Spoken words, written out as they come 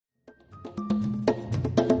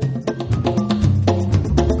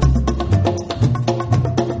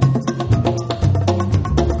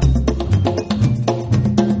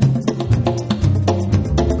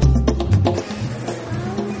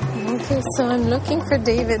I'm looking for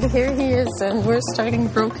David. Here he is, and we're starting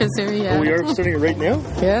Broca's area. Oh, we are starting it right now?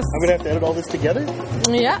 Yes. I'm going to have to edit all this together?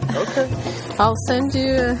 Yeah. Okay. I'll send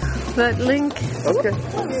you that link. Okay.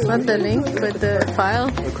 Not the link, but the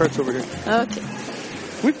file. The cart's over here. Okay.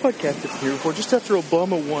 We've podcasted here before, just after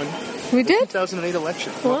Obama won We the did? 2008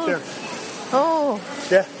 election. Wow. Up there. Oh,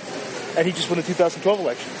 Yeah. And he just won the 2012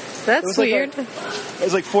 election. that's weird. It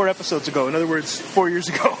was like 4 episodes ago. In other words, 4 years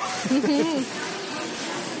ago.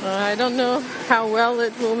 I don't know how well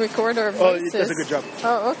it will record our voices. Oh, it does a good job.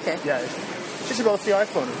 Oh, okay. Yeah. It's just about the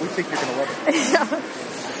iPhone. We think you're going to love it. Yeah.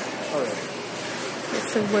 All right.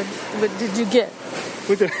 So what did you get?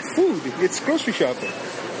 With the food. It's grocery shopping.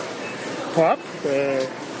 Pop. Toilet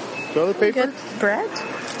You paper. get bread?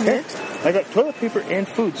 Yeah. I got toilet paper and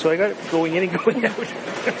food, so I got it going in and going out.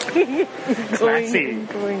 Classy.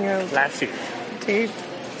 Going out. Classy. Dude,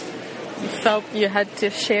 you felt you had to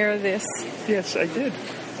share this. Yes, I did.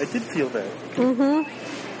 I did feel that. Mm-hmm.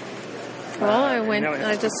 Well, now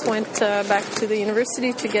I just went back to the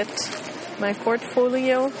university to get my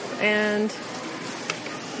portfolio and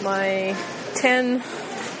my 10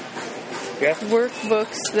 Yeah.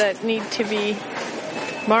 workbooks that need to be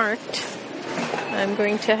marked. I'm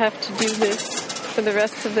going to have to do this for the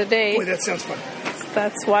rest of the day. Boy, that sounds fun.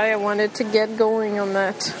 That's why I wanted to get going on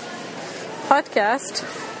that podcast.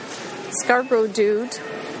 Scarborough dude,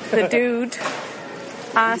 the dude,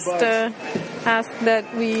 asked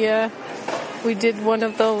that we did one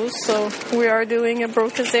of those. So we are doing a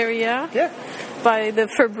Broca's area Yeah. by the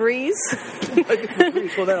Febreze.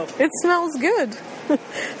 Well, that'll... It smells good.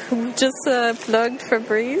 Just plugged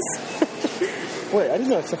Febreze. Boy, I didn't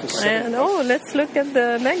know that stuff was so And let's look at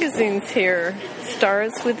the magazines here.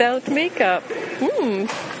 Stars Without Makeup.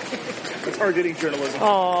 It's hard hitting journalism.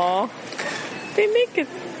 Aw, they make it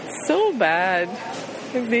so bad.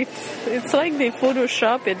 It's like they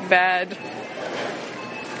Photoshop it bad.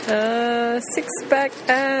 6-pack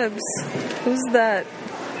abs. Who's that?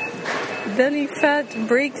 Belly fat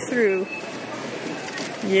breakthrough.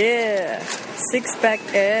 Yeah, 6-pack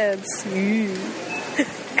abs. Ew.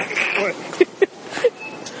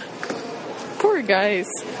 Poor guys.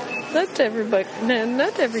 Not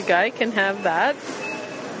every guy can have that.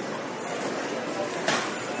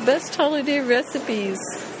 Best holiday recipes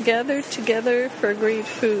gathered together for great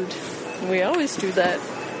food. We always do that.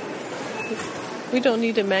 We don't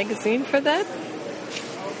need a magazine for that.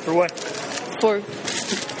 For what? For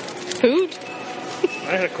food.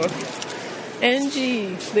 I had a cook.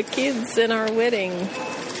 Angie, the kids in our wedding.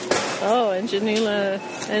 Oh, and Janila.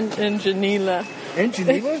 And Janila. And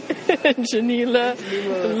Geneva? And Janila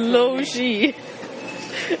Logie.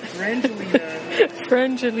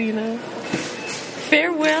 Frangelina.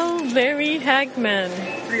 Farewell, Larry Hagman.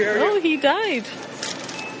 Oh, he died.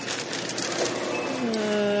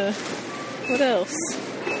 What else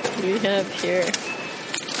do we have here?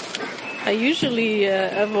 I usually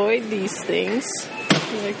avoid these things.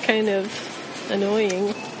 They're kind of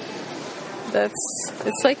annoying.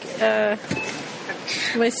 It's like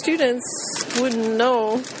my students wouldn't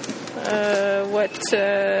know what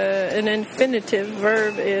an infinitive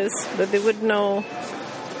verb is, but they would know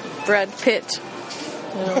Brad Pitt,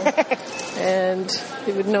 you know, and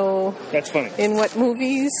they would know That's funny. in what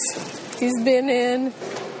movies he's been in,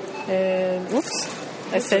 and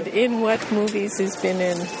I said in what movies he's been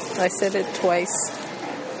in. I said it twice.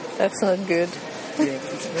 That's not good. Yeah,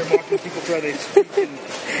 they're mocking people try to speak in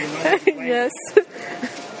Yes.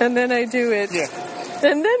 And then I do it. Yeah.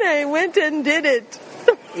 And then I went and did it.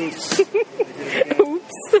 Oops.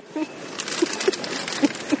 Oops.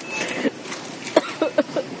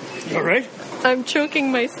 You all right? I'm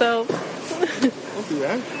choking myself. Don't do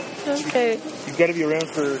that. Okay. You've got to be around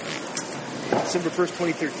for December 1st,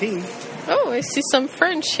 2013. Oh, I see some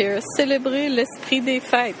French here. Célébrer l'esprit des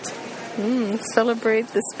fêtes. Celebrate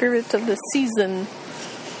the spirit of the season.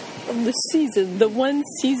 Of the season. The one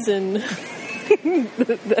season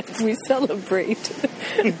that we celebrate.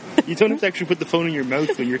 You don't have to actually put the phone in your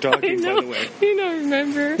mouth when you're talking, I know. by the way. You don't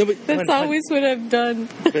remember. No, but that's always what I've done.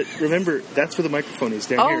 But remember, that's where the microphone is,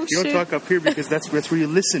 down Oh, here. You don't shit. talk up here because that's where you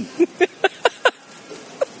listen.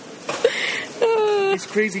 It's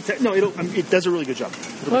crazy. No, it does a really good job.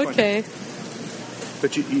 It'll be Okay. fun.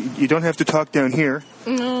 But you don't have to talk down here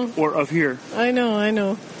No. or up here. I know.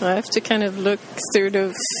 I have to kind of look sort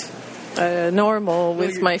of normal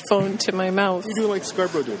with my phone to my mouth. You do like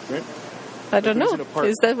Scarborough did, right? I don't He's know. in a park.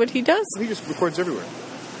 Is that what he does? He just records everywhere.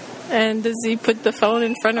 And does he put the phone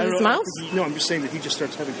in front of his mouth? No, I'm just saying that he just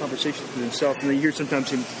starts having conversations with himself, and then you hear sometimes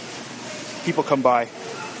people come by,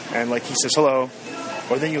 and like he says hello,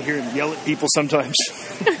 or then you'll hear him yell at people sometimes.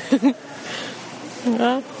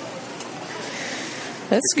 Well,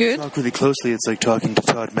 That's good. Talk really closely. It's like talking to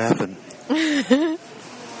Todd Maffin.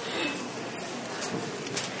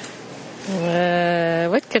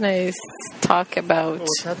 What can I talk about? Well,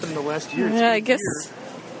 what's happened in the last year? I guess.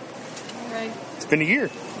 Right. It's been a year.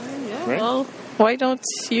 Yeah. Right? Well, why don't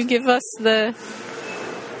you give us the?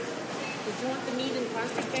 Did you want the meat in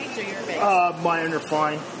plastic bags or your bags? Mine are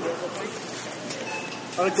fine.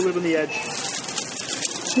 I like to live on the edge.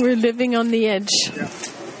 We're living on the edge. Yeah.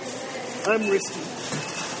 I'm risky.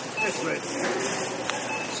 That's right.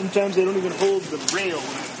 Sometimes they don't even hold the rail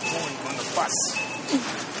when I'm going on the bus.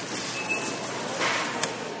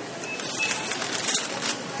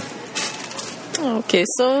 Okay,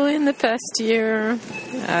 so in the past year,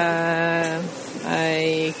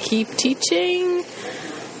 I keep teaching.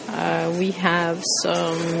 We have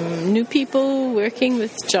some new people working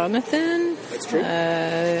with Jonathan. That's true.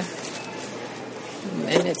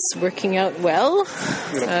 And it's working out well.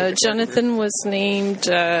 Jonathan was named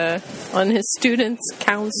on his students'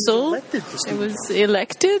 council. It was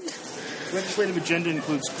elected. Legislative agenda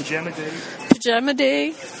includes pajama day. Pajama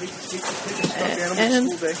day. Take a stuffed animal to school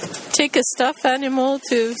day. Take a stuffed animal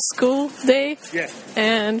to school day. Yeah.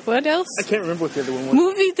 And what else? I can't remember what the other one was.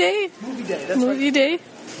 Movie day. Movie day. That's Movie right. day.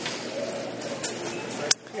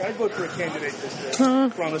 Yeah, I'd vote for a candidate this day.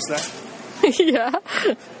 Promise that. Yeah.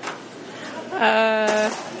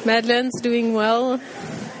 Madeleine's doing well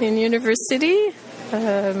in university.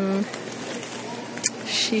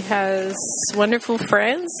 She has wonderful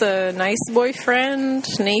friends, a nice boyfriend,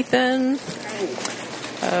 Nathan.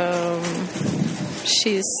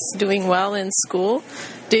 She's doing well in school.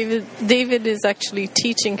 David is actually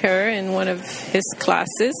teaching her in one of his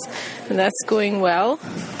classes, and that's going well.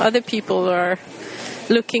 Other people are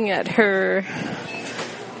looking at her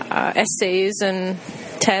essays and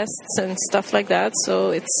tests and stuff like that,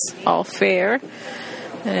 so it's all fair.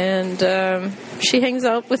 And she hangs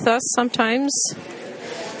out with us sometimes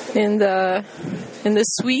in the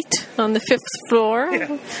suite on the 5th floor.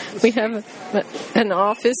 Yeah. We have an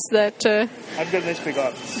office that I've got a nice big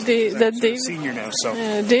office. that I'm Dave, a senior now, so.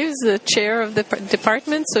 Dave's the chair of the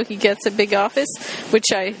department, so he gets a big office,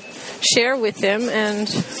 which I share with him,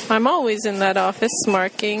 and I'm always in that office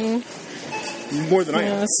marking. More than I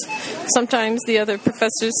am. Sometimes the other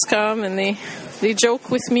professors come and they joke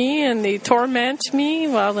with me and they torment me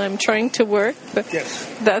while I'm trying to work, but Yes.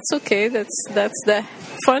 that's okay. That's the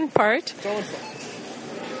fun part. It's all fun.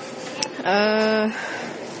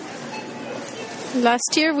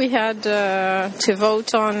 Last year we had to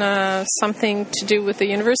vote on something to do with the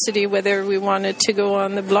university, whether we wanted to go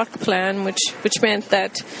on the block plan, which meant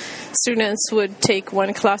that students would take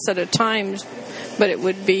one class at a time, but it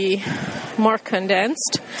would be more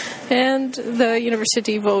condensed. And the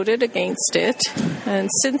university voted against it. And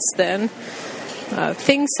since then,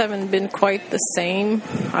 things haven't been quite the same,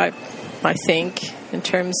 I think, in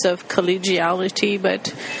terms of collegiality,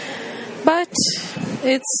 but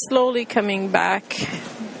it's slowly coming back.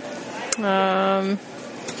 We're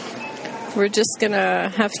just gonna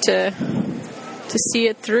have to see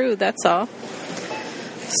it through, that's all.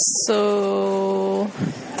 So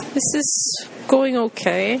this is going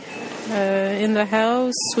okay. In the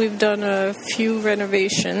house, we've done a few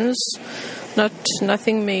renovations,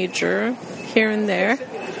 nothing major, here and there.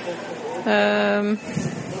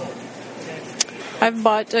 I've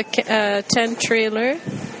bought a tent trailer.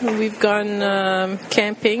 We've gone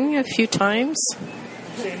camping a few times,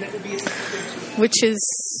 which is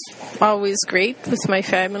always great with my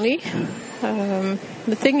family.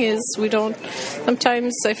 The thing is,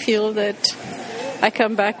 sometimes I feel that I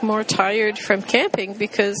come back more tired from camping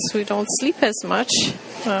because we don't sleep as much.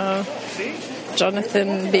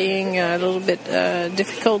 Jonathan being a little bit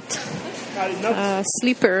difficult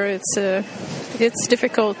sleeper, it's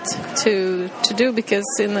difficult to do because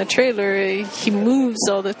in the trailer he moves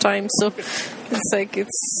all the time, so it's like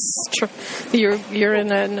you're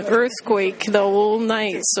in an earthquake the whole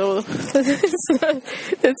night, so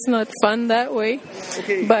it's not fun that way.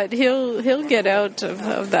 Okay. But he'll get out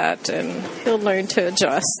of that and he'll learn to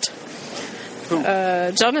adjust.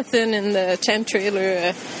 Jonathan in the tent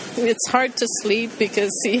trailer, it's hard to sleep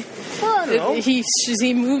because he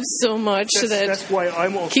moves so much That's why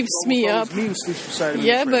I'm also keeps me up. Me who sleeps beside him.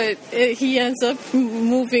 Yeah, but he ends up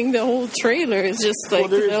moving the whole trailer. It's just like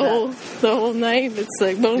the whole night. It's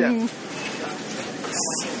like boom. Yeah.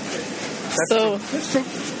 That's true.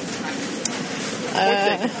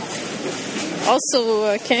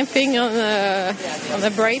 Also camping on the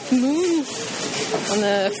bright moon, on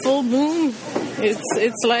the full moon.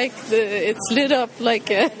 It's like it's lit up like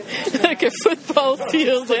a football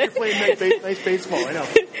field. You're playing nice baseball, I know.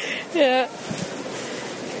 Yeah.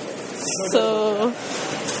 So,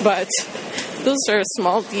 but those are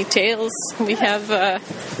small details. We have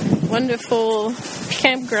wonderful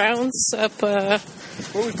campgrounds up by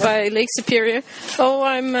Lake Superior. Oh,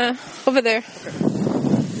 I'm over there. Okay.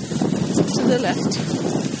 To the left.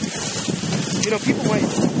 You know, people might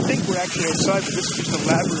think we're actually outside, but this is just a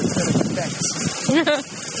labyrinth set of effects. We're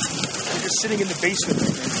just sitting in the basement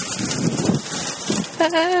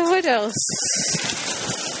right now. What else?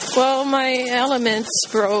 Well, my elements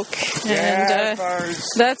broke, and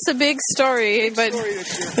that's a big story, but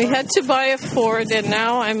we had to buy a Ford, and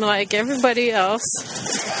now I'm like everybody else.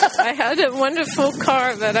 I had a wonderful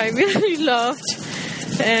car that I really loved,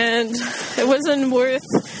 and it wasn't worth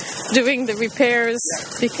doing the repairs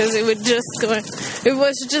because it was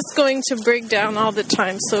just going to break down all the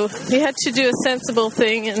time. So we had to do a sensible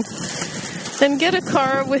thing and get a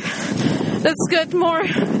car that's got more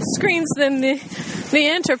screens than the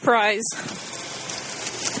Enterprise,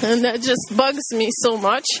 and that just bugs me so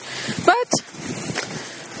much. But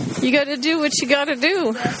you got to do what you got to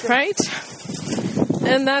do, right?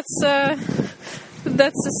 And that's a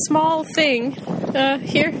small thing.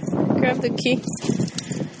 Here, grab the key.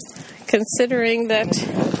 Considering that,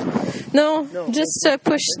 no. Just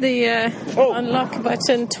push the unlock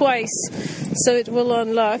button twice, so it will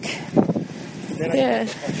unlock. Yeah.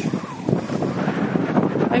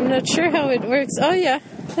 I'm not sure how it works. Oh yeah,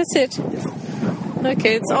 that's it.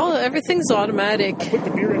 Okay, everything's automatic.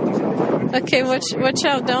 Okay, watch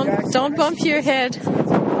out! Don't bump your head.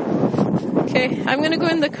 Okay, I'm gonna go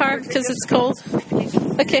in the car because it's cold.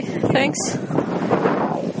 Okay, thanks.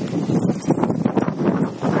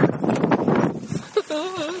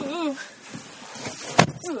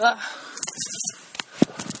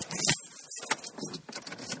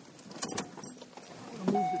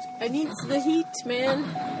 I need the heat, man.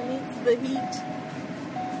 I need the heat.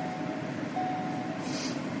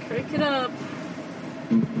 Crank it up.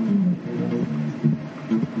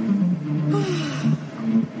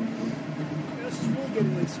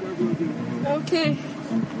 Okay.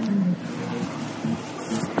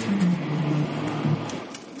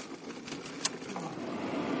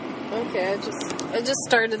 Okay, I just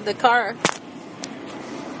started the car.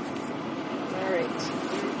 All right.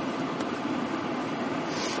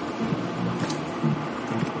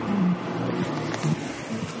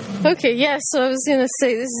 Okay, yeah, so I was going to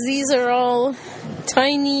say, these are all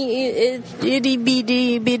tiny,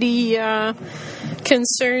 itty-bitty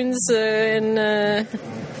concerns and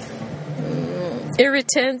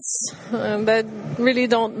irritants that really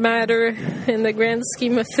don't matter in the grand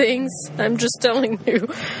scheme of things. I'm just telling you,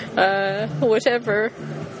 whatever.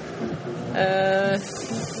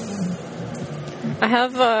 I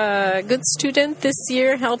have a good student this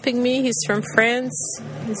year helping me. He's from France.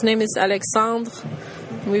 His name is Alexandre.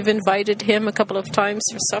 We've invited him a couple of times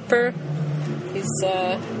for supper. He's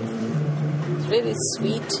really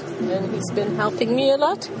sweet, and he's been helping me a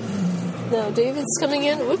lot. Now David's coming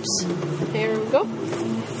in. Whoops. Here we go.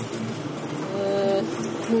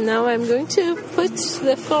 Now I'm going to put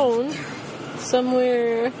the phone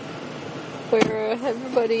somewhere where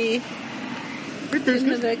everybody can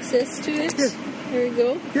have access to it. Yeah. Here we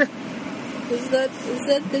go. Yeah. Is that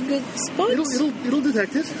the good spot? It'll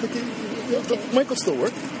detect it. Okay. The mic will still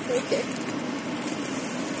work. Okay.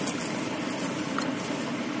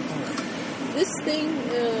 This thing,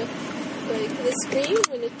 like the screen,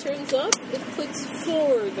 when it turns up, it puts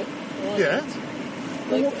Ford on it.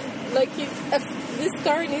 Like this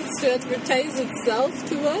car needs to advertise itself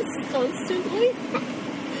to us constantly.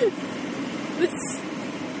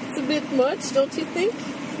 It's a bit much, don't you think?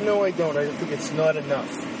 No, I don't. I think it's not enough.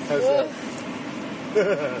 How's that?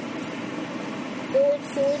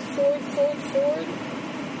 Ford.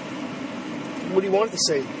 What do you want it to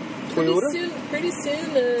say? Toyota? Pretty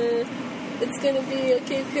soon, it's going to be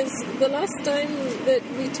okay, because the last time that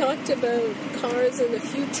we talked about cars in the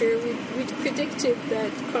future, we predicted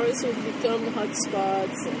that cars would become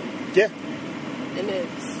hotspots. And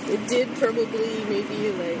it did probably,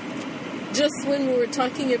 maybe like, just when we were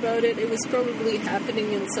talking about it, it was probably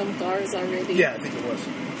happening in some cars already. Yeah, I think it was.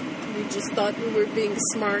 We just thought we were being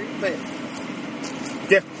smart, but...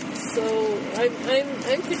 Yeah. So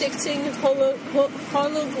I'm predicting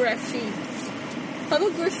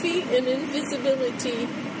holography and invisibility.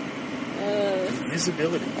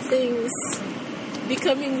 Visibility. Things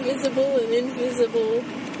becoming visible and invisible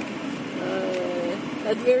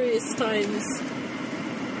at various times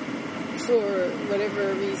for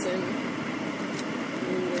whatever reason.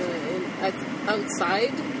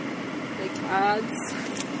 Outside, like ads.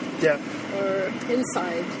 Yeah. Or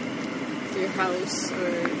inside your house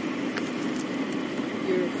or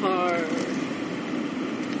your car.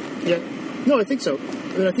 Yeah. No, I think so.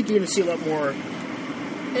 And I think you're going to see a lot more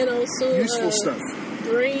And also useful stuff.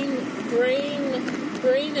 brain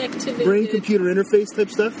activated. Brain-computer interface type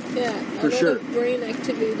stuff? Yeah, For a lot sure. of brain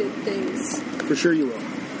activated things. For sure you will.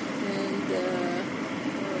 And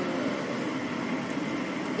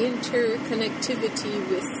interconnectivity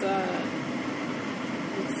with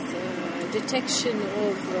detection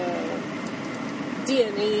of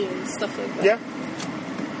DNA and stuff like that. Yeah.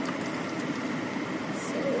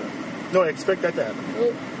 So, No, I expect that to happen.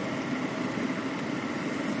 oh.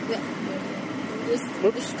 Yeah.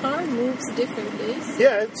 Whoops. This car moves differently. So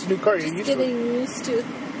Yeah, it's a new car. You're just used to it. getting used to.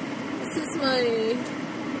 This is my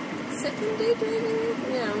second day driving it.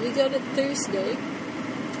 Yeah, we got it Thursday,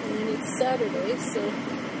 and it's Saturday. So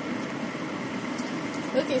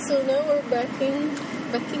okay, so now we're backing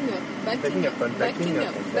up.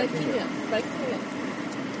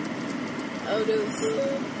 Out of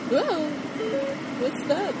whoa, what's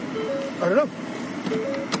that? I don't know.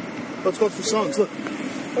 Let's go through songs. Look.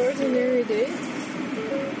 Ordinary day.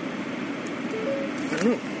 I don't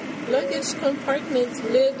know. Luggage compartment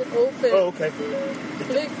lid open. Oh, okay.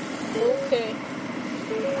 Click OK.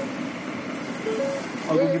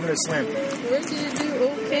 I'll go give it a slam. Where do you do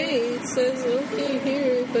OK? It says OK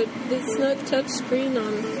here, but it's not touch screen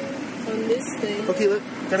on this thing. Okay,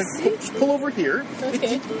 gotta pull over here.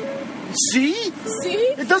 Okay. See? See?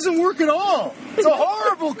 It doesn't work at all. It's a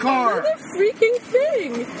horrible car. Another freaking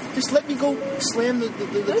thing. Just let me go slam the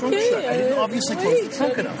trunk Okay, shut. I didn't obviously close the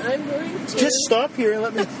trunk enough. I'm going to. Just stop here and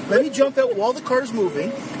let me jump out while the car's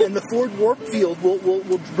moving, and the Ford Warp Field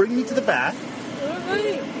will bring me to the back. All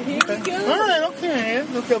right, here we go. All right, okay.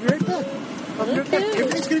 Okay, I'll be right back. I'll be right back. Okay.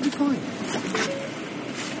 Everything's gonna be fine.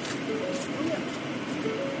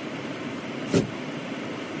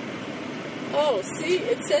 Oh, see,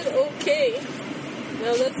 it said OK.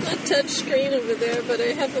 Now that's not touch screen over there, but I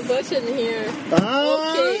have a button here. Okay,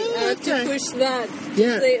 I have to push that.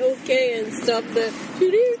 Yeah. Say OK and stop the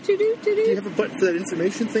to-do, to-do, Do you to-do. have a button for that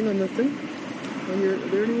information thing on the thing? On your, are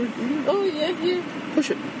there anywhere? Oh, yeah, here. Push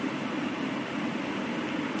it.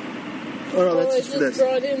 Oh no, that's I just for this.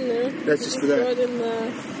 brought in there. That's just for that. Brought in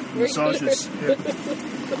the Massages. Yeah.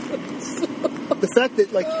 The fact that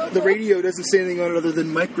the radio doesn't say anything on it other than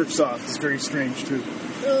Microsoft is very strange too.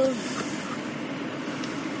 All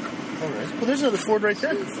right. Well, there's another Ford right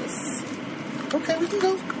there. Jesus. Okay, we can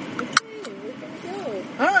go. Okay, we can go.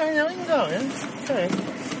 All right, now we can go. Yeah. Okay.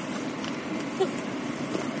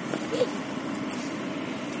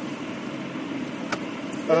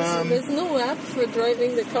 There's no app for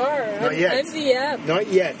driving the car. Not yet. I'm the app. Not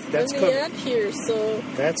yet. That's I'm coming. the app here, so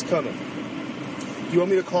That's coming. You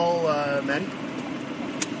want me to call Maddie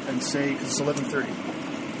and say because it's 11:30?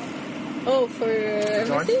 for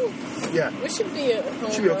everything. Yeah. We should be at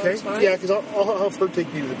home. Should be okay. on time. Yeah, because I'll have her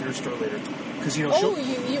take me to the beer store later. Because Oh, she'll.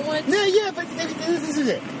 you want? Yeah, but this is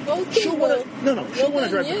it. Okay. She'll well, want to. She'll want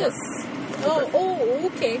to then drive the yes. car.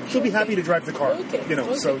 Okay. She'll be happy to drive the car. Okay,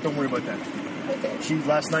 So okay. don't worry about that. Okay.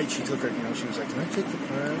 Last night she took it. She was like, "Can I take the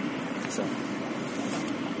car?" So.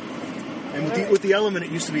 And with the Element,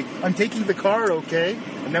 it used to be, "I'm taking the car, okay?"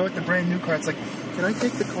 And now with the brand new car, it's like, "Can I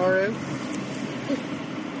take the car out?"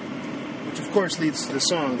 Which of course leads to the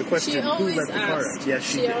song, the question: She Who always let the car out? asked. Yeah,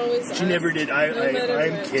 she She did. always She never asked, did. no matter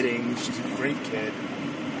I'm what. kidding. She's a great kid.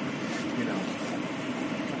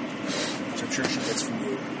 Which I'm sure she gets from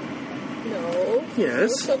you. No. Yes.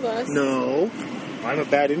 Both of us. No. I'm a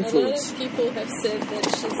bad A lot influence. of people have said that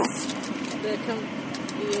she's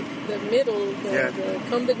the middle, the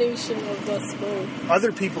combination of us both.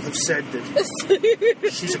 Other people have said that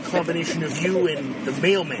she's a combination of you and the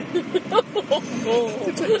mailman.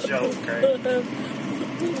 It's a joke, right?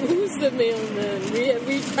 Who's the mailman?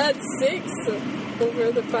 We've had 6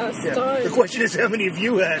 over the past time. The question is, how many of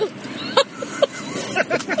you had?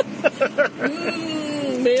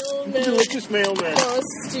 Mailman Delicious mailman.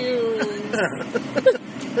 costumes,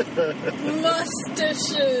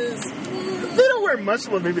 mustaches. They don't wear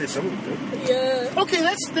mustache. Well, maybe some of them do. Yeah. Okay,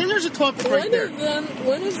 there's a topic right there.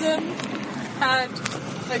 One of them had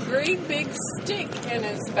a great big stick in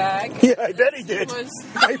his bag. Yeah, I bet he did. Was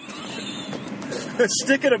A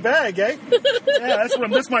stick in a bag, eh? Yeah,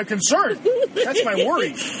 that's my concern. That's my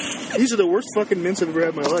worry. These are the worst fucking mints I've ever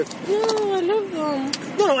had in my life. no, I love them.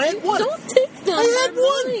 No, I had one. Don't take them. I had They're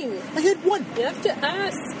one. mine. I had one. You have to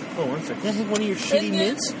ask. Oh, one second. Can I have one of your And shitty then-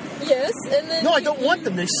 mints? Yes, and then. No, I don't want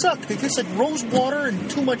them. They suck. They taste like rose water and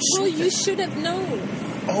too much Well, you sweetness. should have known.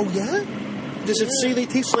 Oh, yeah? Does it say they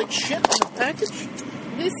taste like shit on the package?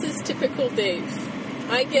 This is typical Dave.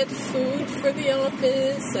 I get food for the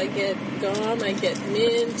office, I get gum, I get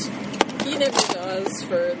mint. He never does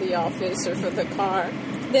for the office or for the car.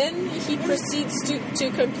 then he proceeds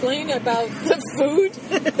to complain about the food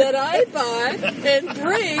that I buy and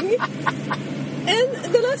bring. And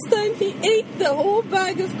the last time he ate the whole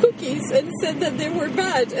bag of cookies and said that they were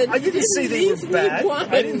bad. And I didn't say they were bad. One.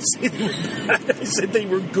 I didn't say they were bad. I said they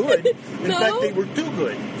were good. In No. fact, they were too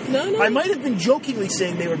good. No. I might have been jokingly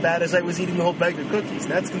saying they were bad as I was eating the whole bag of cookies.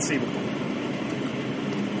 That's conceivable.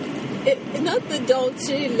 Not the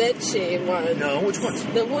Dolce Leche one. No, which ones?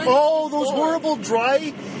 The one. Oh, those before. horrible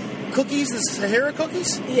dry cookies, the Sahara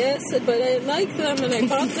cookies? Yes, but I like them and I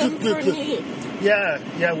bought them for me. Yeah,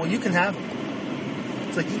 well, you can have them.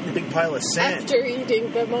 It's like eating a big pile of sand. After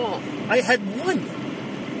eating them all. I had one.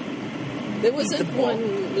 There wasn't them all.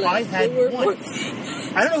 one left. I had There were one.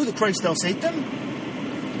 I don't know who the Christ else ate them.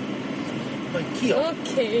 Like Kia.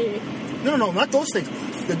 Okay. No, not those things.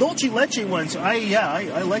 The Dolce Leche ones, I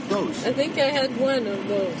like those. I think I had one of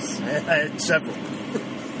those. I had several.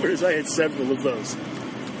 Whereas I had several of those.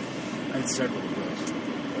 Oh.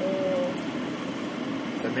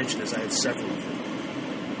 I mentioned this, I had several of them.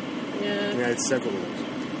 Yeah. I had several of those.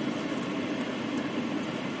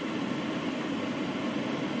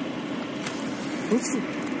 What's the...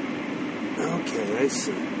 Okay, I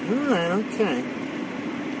see. Alright, okay.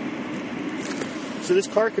 So this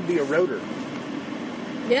car could be a router.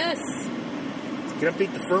 Yes. You can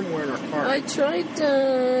update the firmware in our car. I tried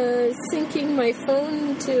syncing my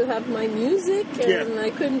phone to have my music, and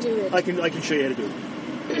I couldn't do it. I can show you how to do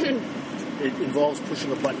it. It involves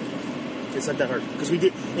pushing a button. It's not that hard. Because we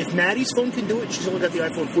did. If Maddie's phone can do it, she's only got the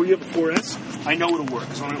iPhone 4. You have the 4S. I know it'll work.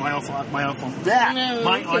 Because only my iPhone.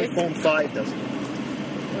 iPhone 5 doesn't.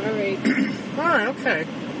 All right. All right. Okay.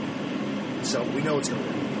 So we know it's going to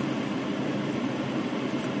work.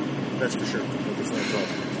 That's for sure. That's not a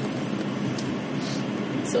problem.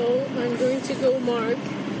 So I'm going to go mark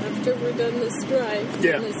after we're done this drive,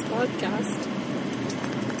 this podcast.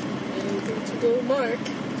 I'm going to go mark,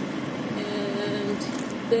 and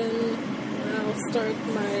then I'll start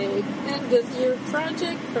my end of year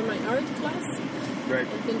project for my art class. Right.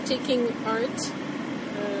 I've been taking art,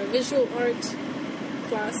 visual art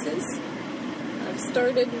classes. I've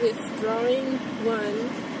started with drawing 1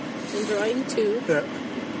 and drawing 2. Yeah.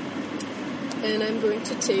 And I'm going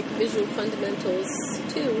to take Visual Fundamentals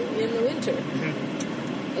 2 in the winter.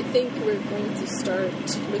 Mm-hmm. I think we're going to start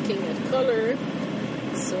looking at color,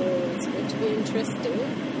 so it's going to be interesting.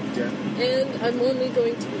 Yeah. And I'm only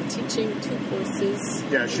going to be teaching 2 courses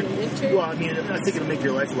in the winter. Well, I mean, I think it'll make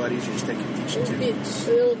your life a lot easier just taking teaching 2.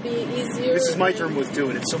 It'll be easier. This is my term with 2,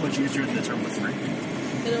 and it's so much easier than the term with 3.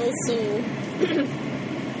 And also,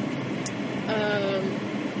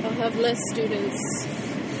 I'll have less students.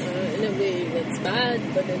 In a way that's bad,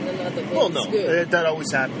 but in another way it's good. That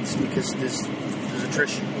always happens because there's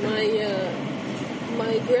attrition.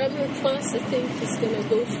 My grammar class, I think, is going to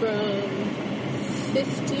go from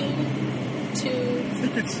 15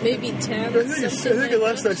 to maybe 10. I think the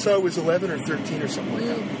last I saw was 11 or 13 or something like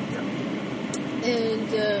that. Yeah.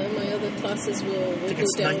 And my other classes will go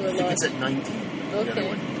down a lot. I think it's at 19. Okay.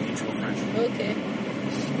 Intro French. Okay.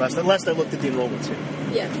 Last I looked at the enrollments here.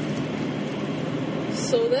 Yeah.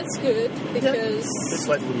 So that's good because makes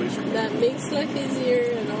life a little easier. That makes life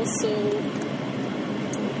easier, and also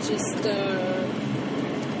just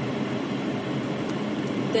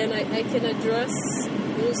then I can address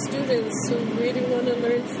those students who really want to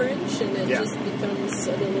learn French, and it just becomes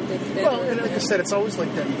a little bit better. Well, and like I said, it's always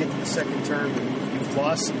like that. You get to the second term and you've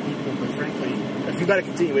lost some people, but frankly, if you've got a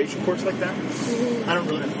continuation course like that, I don't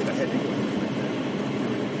really think I had anything like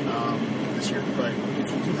that this year. But if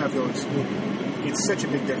you do have those, it's such a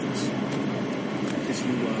big difference because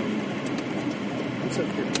you. What's up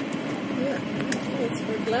here? Yeah, it's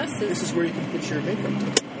for glasses. This is where you can put your makeup.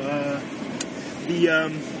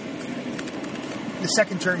 The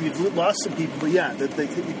second term you've lost some people, but you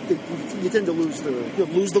tend to lose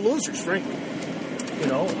the losers, frankly. You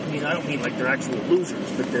know, I mean, I don't mean like they're actual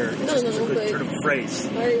losers, but they're just a good turn of a phrase.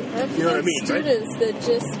 I've you know what I mean, students that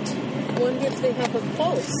just wonder if they have a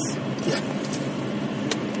pulse. Yeah.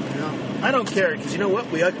 No, I don't care because you know what?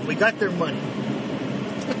 We got their money.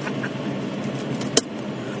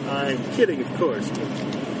 I'm kidding, of course. But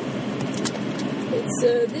it's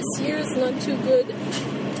this year is not too good.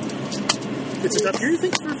 It's a tough year, you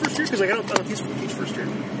think, for first year? Because I don't teach first year.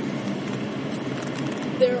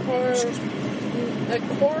 There are a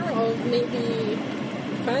core of maybe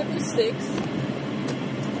 5 or 6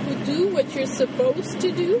 who do what you're supposed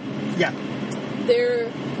to do. Yeah.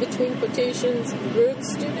 They're, between quotations, good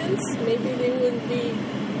students. Maybe they wouldn't be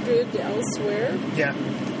good elsewhere. Yeah.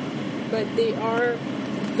 But they are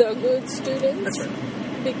the good students. That's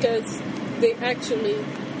right. Because they actually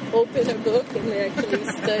open a book and they actually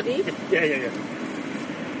study. Yeah.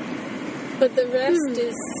 But the rest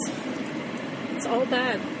is, it's all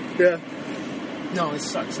bad. Yeah. No, it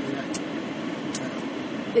sucks. I mean,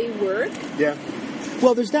 They work. yeah.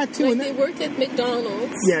 Well, there's that too. Like and they work at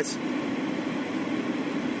McDonald's. yes.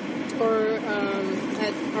 Or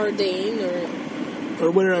at Ardennes Or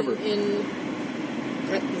wherever.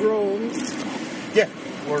 at Rome. Yeah.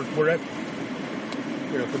 Or wherever.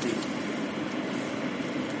 Could be.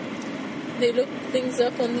 They look things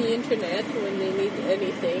up on the internet when they need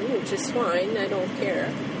anything, which is fine. I don't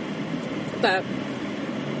care. But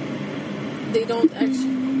they don't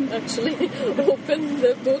actually open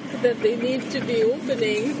the book that they need to be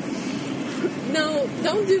opening. No,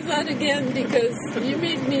 don't do that again because you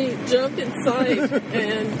made me jump inside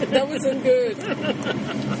and that wasn't good.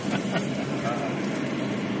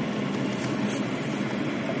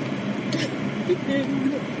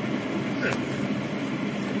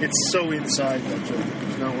 It's so inside that joke.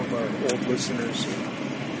 There's not one of our old listeners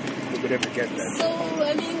who would ever get that. So,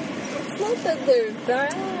 I mean, it's not that they're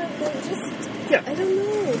bad, they're just, Yeah. I don't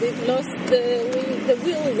know, they've lost the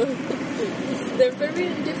will. They're very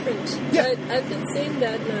indifferent. Yeah. I've been saying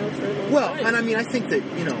that now for a long Well, time. and I mean, I think that,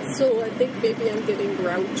 So I think maybe I'm getting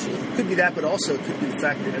grouchy. could be that, but also it could be the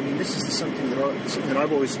fact that, I mean, this is something that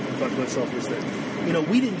I've always thought to myself is that,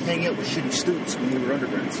 we didn't hang out with shitty students when we were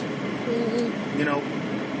undergrads. Mm-hmm.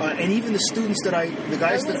 And even the students that I was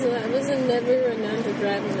never an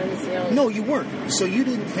undergrad when I was young. No, you weren't. So you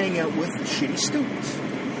didn't hang out with shitty students.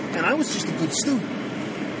 And I was just a good student.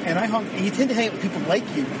 And and you tend to hang out with people like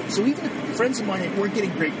you. So even if friends of mine that weren't getting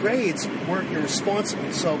great grades weren't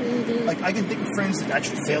irresponsible. So, like, I can think of friends that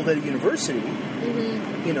actually failed out of university.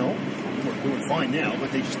 We're doing fine now,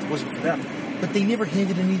 but it wasn't for them. But they never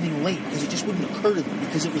handed anything late because it just wouldn't occur to them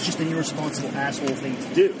because it was just an irresponsible asshole thing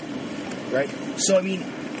to do. Right? So, I mean,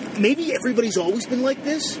 maybe everybody's always been like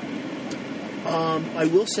this. I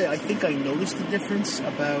will say, I think I noticed the difference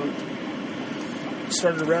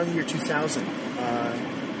started around the year 2000.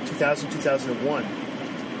 2001.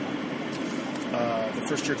 The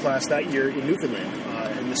first year class that year in Newfoundland.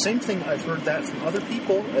 And the same thing, I've heard that from other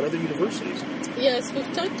people at other universities. Yes,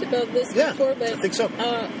 we've talked about this Yeah, before, but I think so.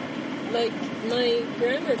 Like my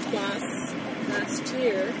grammar class last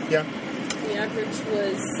year, Yeah. the average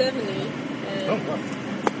was 70, and Oh, wow.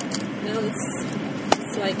 now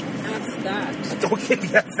it's like half that. Don't give me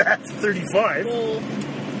that 35. Well,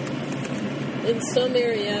 in some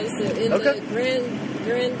areas, in Okay. the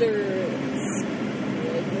grander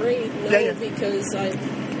grade, no, Yeah. because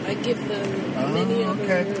I give them many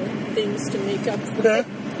other things to make up for. Yeah.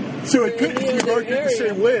 So For it could, any if you other argued the area.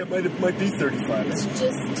 same way, it might be 35. It's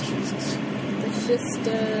just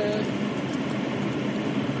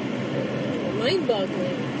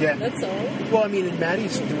mind-boggling. Yeah. That's all. Well, I mean, and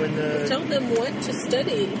Maddie's doing the... Tell them what to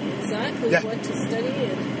study, exactly Yeah. what to study,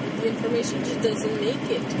 and the information just doesn't make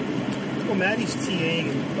it. Well, Maddie's TAing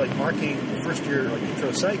and, like, marking the first year, like,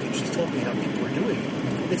 intro psych, and she's told me how people are doing.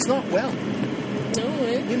 It's not well. No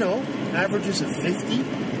way. Averages of 50.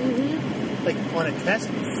 Mm-hmm. Like, on a test,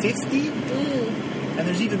 50? And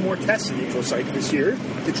there's even more tests in intro psych this year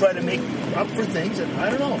to try to make up for things, and I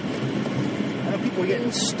don't know. People are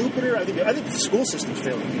getting stupider. I think the school system's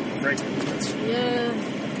failing people, frankly. Yeah.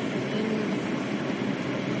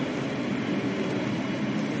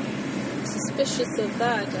 I'm suspicious of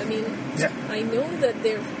that. I mean, Yeah. I know that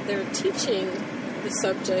they're teaching the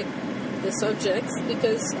subjects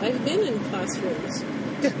because I've been in classrooms.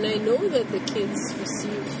 Yeah. And I know that the kids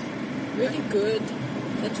receive really good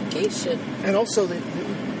education. And also,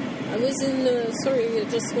 I was in, sorry, I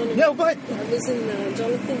just wanted No, go ahead. I was in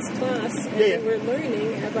Jonathan's class, and Yeah. we were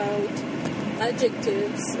learning about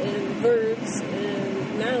adjectives and verbs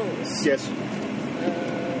and nouns. yes.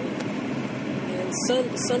 And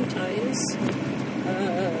sometimes,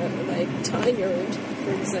 like tired,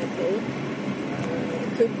 for example,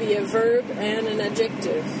 could be a verb and an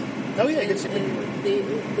adjective. Oh, yeah, I guess it could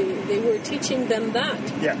And they were teaching them that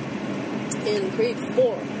Yeah. in grade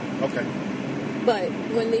 4. Okay. But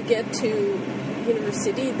when they get to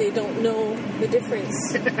university, they don't know the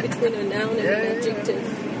difference between a noun and an adjective.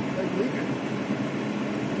 I believe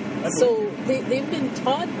it. So they've been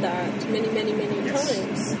taught that many Yes.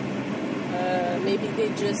 times. Maybe they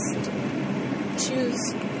just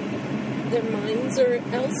choose their minds are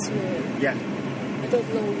elsewhere. Yeah. I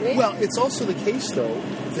don't know where. Well, it's also the case, though,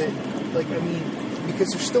 that, because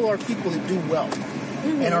there still are people that do well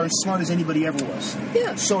and are as smart as anybody ever was.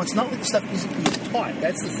 Yeah. So it's not like the stuff isn't being taught.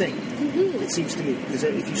 That's the thing, it seems to me. Because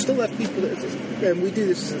if you still have people, and we do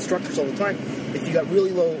this as instructors all the time, if you got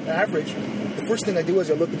really low average, the first thing I do is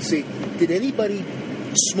I look and see, did anybody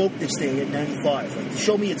smoke this thing at 95. Like,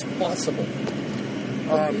 show me it's possible.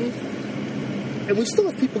 And we still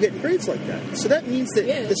have people getting grades like that. So that means that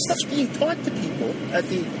the stuff's being taught to people at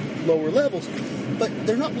the lower levels, but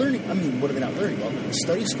they're not learning. I mean, what are they not learning? Well,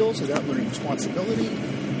 study skills. They're not learning responsibility.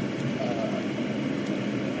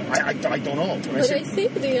 I don't know. I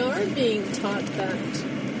think they are being taught that.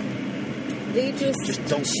 They just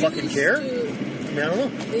don't fucking care. I don't know.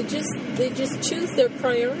 They just choose their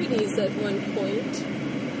priorities at one point.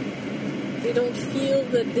 They don't feel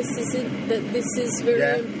that this is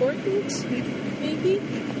very important. Maybe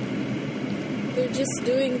they're just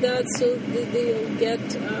doing that so that they'll get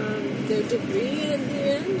their degree at the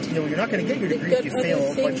end. Yeah, well, you're not going to get your degree if you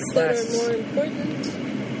fail a bunch of classes. That are more important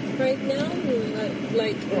right now.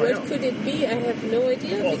 Like what could it be? I have no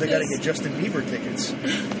idea. Oh, they got to get Justin Bieber tickets.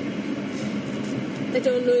 I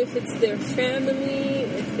don't know if it's their family,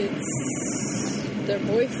 if it's their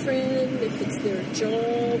boyfriend, if it's their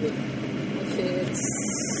job, if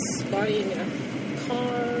it's buying a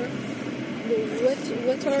car.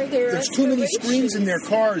 What are their There's too many screens in their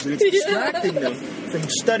cars, and it's distracting them from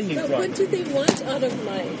studying properly. What do they want out of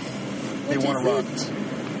life? They want to rock.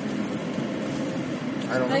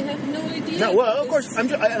 I don't know. I have no idea. No, well, of course,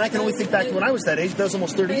 and I can only think back to when I was that age. That was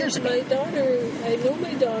almost 30 years ago. I know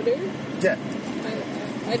my daughter. Yeah.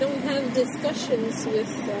 I don't have discussions with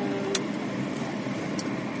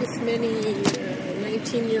many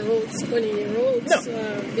 19-year-olds, 20-year-olds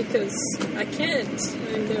because I can't.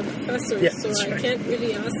 I'm their professor, so I can't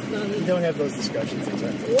really ask them. You don't have those discussions,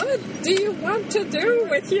 exactly. What do you want to do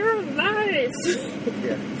with your life?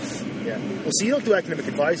 Yeah. Well, see, you don't do academic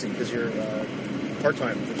advising because you're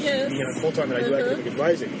part-time. Yes. Full-time, and I do academic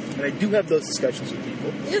advising. And I do have those discussions with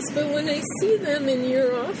people. Yes, but when I see them in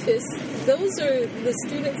your office, those are the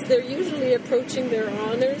students, they're usually approaching their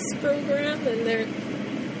honors program, and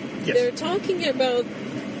they're talking about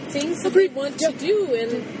things that they want to do,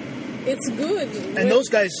 and it's good. And those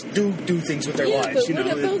guys do things with their lives. But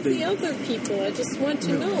what about the other people? I just want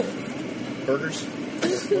to know. Burgers?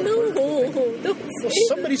 No, don't say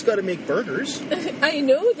somebody's got to make burgers. I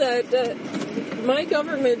know that my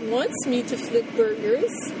government wants me to flip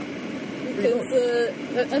burgers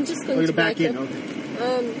because I'm just going to back in.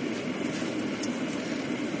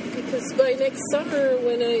 Because by next summer,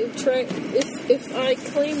 when I try, if I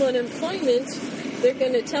claim unemployment, they're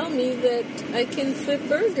going to tell me that I can flip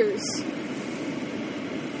burgers.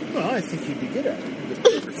 Well, I think you'd be good at it.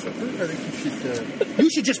 I think you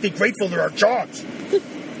should just be grateful there are jobs.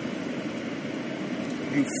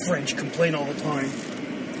 You French complain all the time.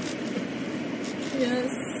 Yes.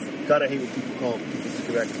 God, I hate when people call people from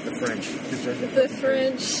Quebec the French. The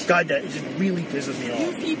French. God, that just really pisses me off.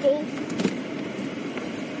 You people.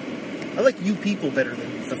 I like you people better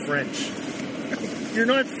than the French. You're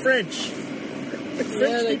not French.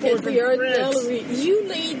 Like at the art gallery. You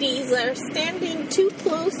ladies are standing too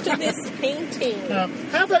close to this painting.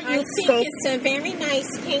 How about you? I think it's a very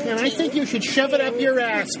nice painting. And I think you should shove it up your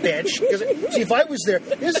ass, bitch. Because see, if I was there,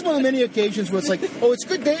 this is one of the many occasions where it's like, oh, it's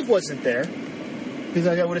good Dave wasn't there, because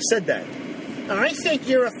I would have said that. I think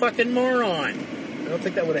you're a fucking moron. I don't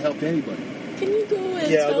think that would have helped anybody. Can you go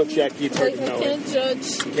and I'll go check. It's hard to know. I can't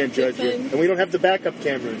judge. You can't judge you. And we don't have the backup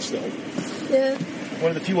camera installed. Yeah.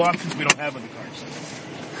 One of the few options we don't have on the cars.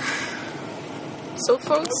 So,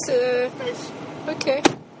 folks, okay.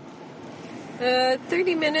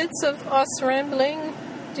 30 minutes of us rambling.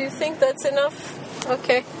 Do you think that's enough?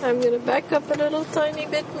 Okay, I'm going to back up a little tiny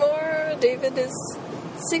bit more. David is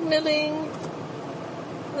signaling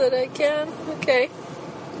that I can. Okay.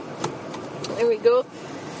 There we go.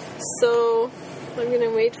 So, I'm going to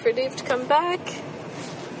wait for Dave to come back.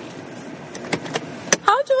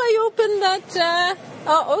 How do I open that?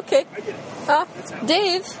 Oh, okay.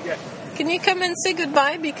 Dave? Yeah. Can you come and say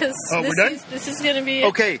goodbye because this is going to be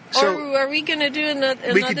okay. So or are we going to do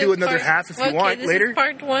another? We could do another half if you want this later. Is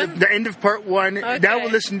part one. The end of part one. Okay. Now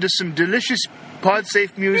we'll listen to some delicious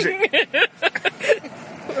PodSafe music.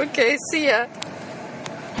 Okay. See ya.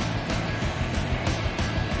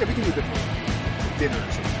 Yeah, we can do a bit more dinner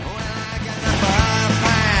or something.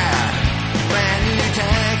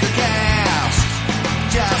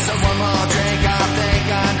 Just one more drink, I think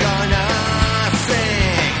I'm gonna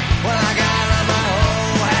sing. Well, I got on my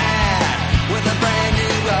whole hat with a brand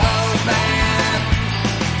new roadmap.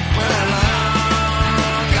 Well, a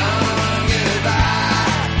long gone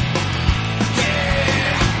goodbye.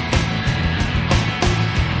 Yeah.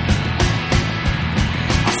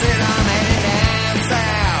 I said I'm heading down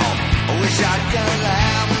south. I wish I could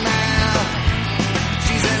laugh now.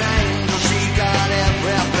 She's an angel, she got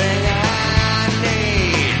everything I need.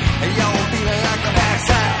 You'll be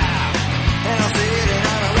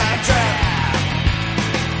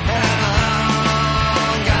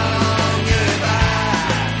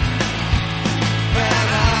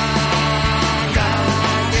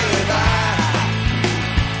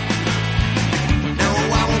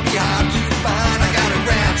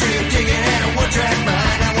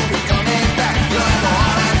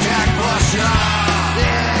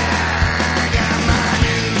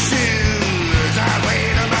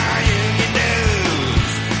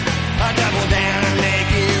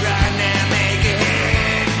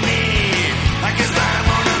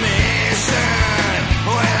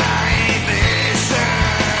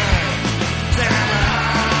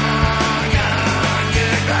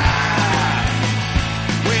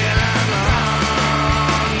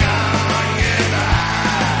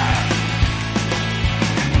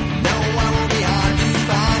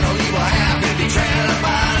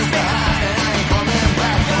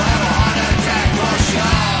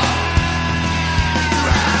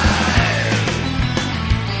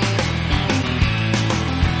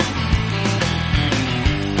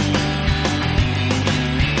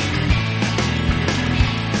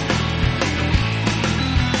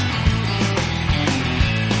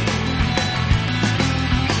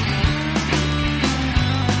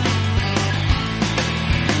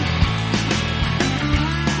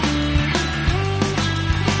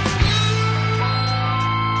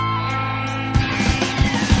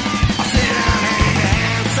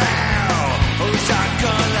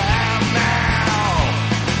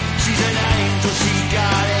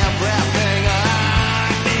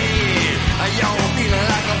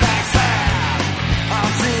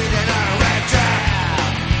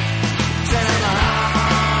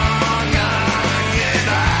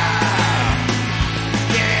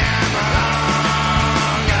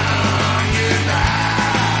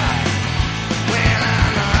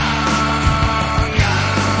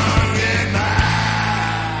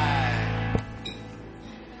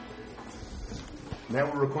Now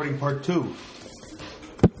we're recording part 2.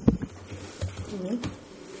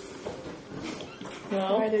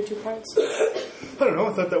 Well, why are there 2 parts? I don't know.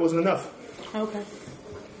 I thought that wasn't enough. Okay.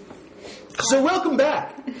 So welcome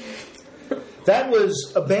back. That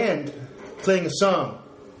was a band playing a song.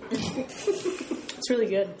 It's really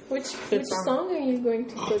good. Which Good song are you going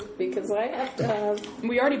to put? Because I have to have...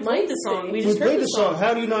 We already played the song. We We just heard played the the song.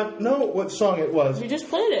 How do you not know what song it was? We just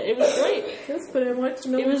played it. It was great. Yes, but I want to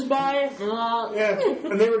know... It was by... Yeah,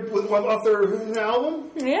 and they were off their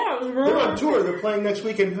album. Yeah, it was They're on really... tour. They're playing next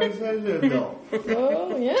week in Huntsville.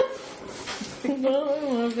 Oh, yeah.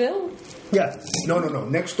 Well, Yeah, no.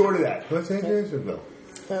 Next door to that. Huntsville.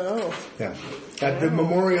 oh. Yeah, at the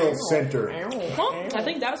Memorial Center. Huh? I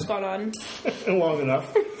think that was spot on. Long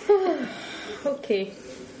enough. Okay.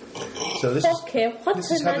 So this is Okay, what this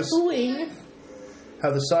is am I doing?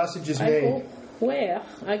 how the sausage is I go made. where?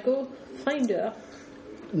 I go find her.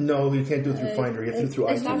 No, you can't do it through Finder. You have to do it through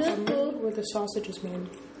I do iTunes. not go Where the sausage is made.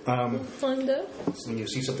 find her. So you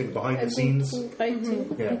see something behind I the go scenes. to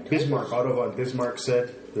iTunes. Yeah, Bismarck, Otto von Bismarck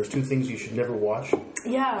said there's 2 things you should never watch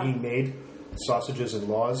Yeah. being made: sausages and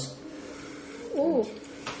laws. Oh,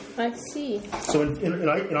 I see. So in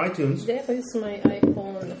iTunes, There is my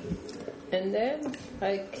iPhone. And then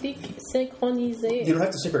I click synchroniser. you don't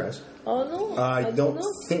have to synchronize. Oh no, I do don't not.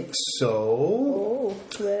 think so. Oh,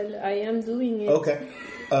 well, I am doing it. Okay.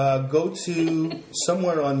 Go to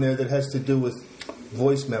somewhere on there that has to do with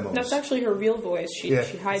voice memos. That's actually her real voice. She Yeah.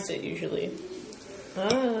 she hides it usually.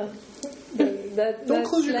 Ah. Don't That's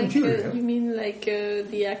close your like, computer, huh? you mean like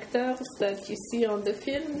the actors that you see on the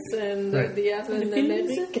films and Right. they have an The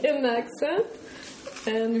films? American accent,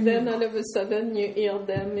 and then all of a sudden you hear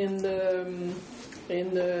them in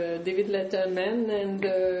the David Letterman, and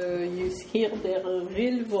you hear their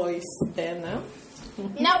real voice then. Huh?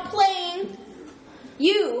 Now playing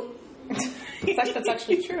you. That's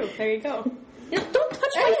actually true. There you go. Don't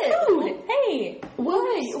touch my food! Hey!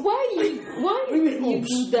 Why you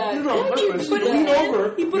do that? You know, Why do you you do lean that?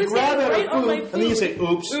 over, He put you his grab hand at right a on food, my and then you say,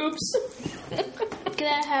 "Oops." Oops. Can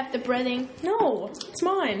I have the breading? No, it's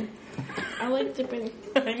mine. I like the breading.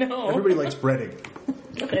 I know. Everybody likes breading.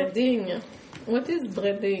 Breading. What is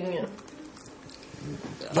breading?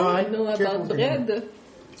 John, I know careful about with your hand. bread.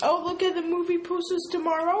 Oh, look at the movie posters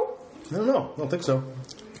tomorrow. I don't know. I don't think so.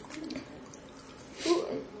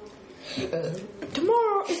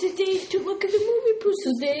 Tomorrow is the day to look at the movie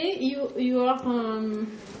posters. Today you are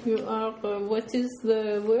what is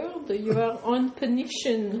the word? You are on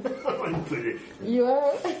punition. You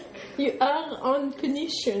are on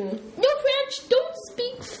punition. No French. Don't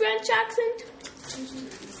speak French accent.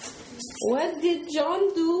 What did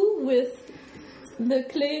John do with the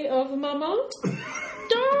clay of Mama?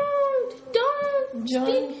 Don't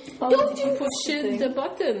John, speak. how Don't did you you push the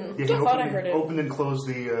button? You I thought I heard it. Open and close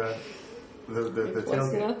the It was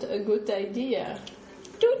tailgate. not a good idea.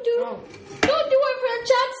 Don't do a French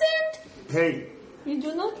accent. Hey, You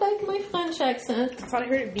do not like my French accent. I thought I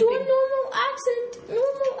heard it Do a beeping. normal accent.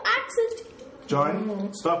 Normal accent.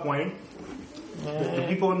 John, stop whining. The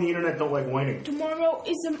people on the internet don't like whining. Tomorrow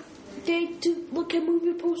is a day to look at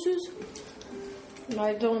movie posters.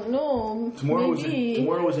 I don't know. Tomorrow Maybe.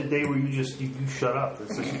 is a day where you shut up.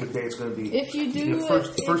 It's such a good day. It's going to be. If you do the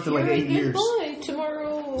first if in like you're 8 a years. good boy,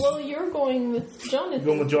 tomorrow, well, you're going with Jonathan.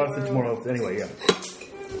 Going with Jonathan tomorrow. Anyway, yeah.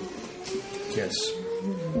 Yes.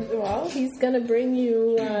 Well, he's gonna bring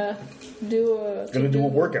you do a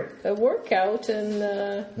workout. a workout and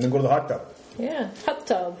And then go to the hot tub. yeah, hot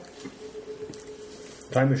tub.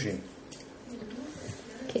 Time machine.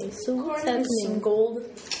 Okay, so what's Some happening? gold.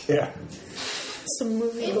 Yeah. Some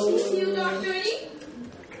movie And gold. to see you, Dr. Eddie.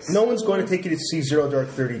 No one's going to take you to see Zero Dark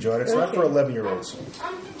 30, John. It's not for 11-year-olds.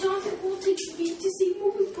 Jonathan will take me to see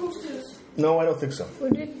movie posters. No, I don't think so.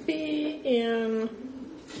 Would it be in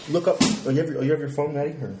Look up. Oh, you have your phone,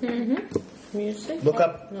 Maddie? Or? music? Look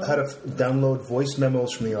up how to download voice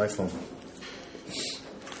memos from the iPhone.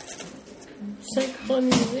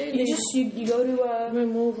 Synchroniser. You go to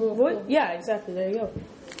remove what? Yeah, exactly. There you go.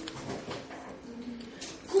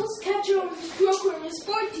 Close capture of this program is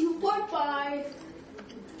brought to you by.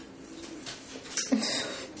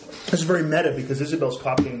 This is very meta because Isabel's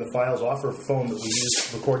copying the files off her phone that we used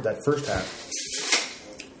to record that first half.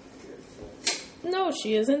 No,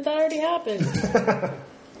 she isn't. That already happened.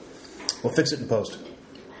 We'll fix it in post.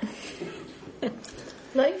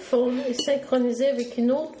 L'iPhone est synchronisé avec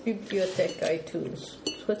une autre bibliothèque iTunes.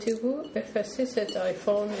 Souhaitez-vous effacer cet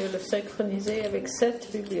iPhone et le synchroniser avec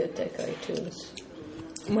cette bibliothèque iTunes?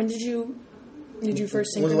 When did you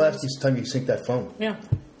first When was the synchronize? last time you synced that phone? Yeah.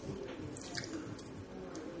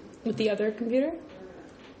 With the other computer?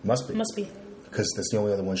 Must be. Must be. because that's the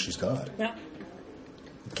only other one she's got. Yeah.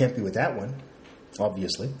 It can't be with that one,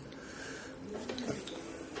 obviously.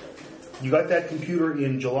 You got that computer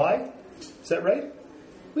in July? Is that right?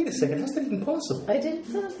 Wait a second, how's that even possible? I didn't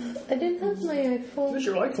have my iPhone. There's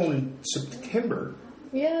your iPhone in September.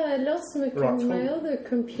 Yeah, I lost my October. other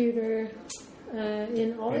computer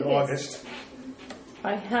in August. In August.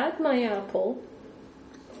 I had my Apple,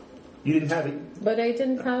 You didn't have it? but I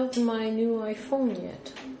didn't have my new iPhone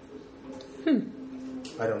yet.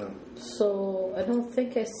 I don't know. So I don't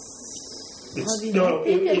think I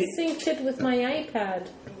synced it with my iPad.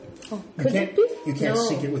 Could it be? You can't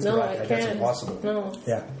sync it with your iPad. That's impossible. No,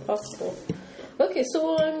 Yeah. possible. Okay,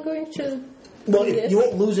 so I'm going to. Well, do if this. you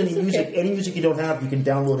won't lose any It's music. okay. Any music you don't have, you can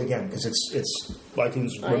download again because it's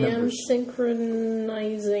iTunes I am remembers.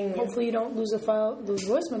 synchronizing. Hopefully you don't lose lose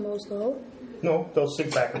voice memos though. No, they'll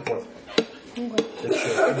sync back and forth.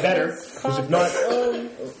 It's better, because if not...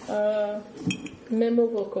 Memo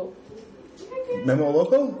Vocal. Memo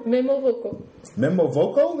Loco? Memo Vocal. Memo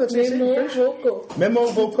Vocal? That's what you say in Memo French? Vocal. Memo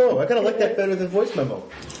Vocal. I kind of like that better than voice memo.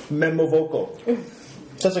 Memo Vocal.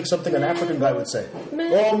 Sounds like something an African guy would say.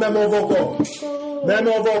 Oh, Memo Vocal.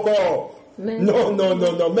 Memo Vocal.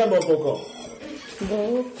 No, Memo Vocal.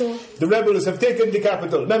 Vocal. The rebels have taken the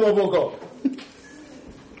capital. Memo Vocal.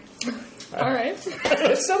 All right.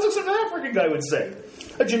 It sounds like something an African guy would say.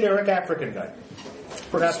 A generic African guy.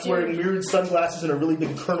 Perhaps wearing mirrored sunglasses and a really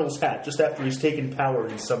big colonel's hat just after he's taken power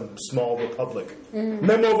in some small republic.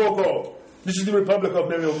 Memo Vocal. This is the Republic of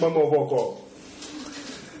Memo Vocal.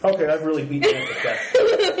 Okay, I've really beaten you up with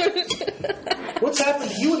that. What's happened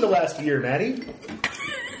to you in the last year, Maddie?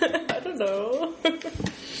 I don't know.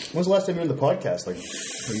 When's the last time you were in the podcast? Like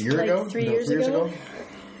a year Like ago? 3 No, years 3 years ago? ago?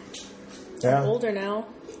 Yeah. Older now.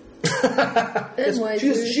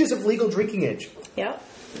 She's of legal drinking age. Yeah.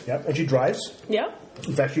 Yep, and she drives. Yeah.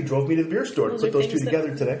 In fact, she drove me to the beer store to Those put are those two things that-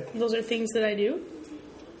 together today. Those are things that I do.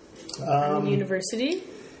 I'm in university.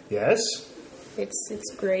 Yes.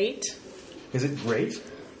 It's great. Is it great?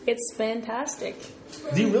 It's fantastic.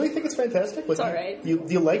 Do you really think it's fantastic? It's all right. Do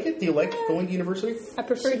you like it? Do you like going to university? I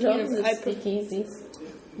prefer She to loves the I speakeasy.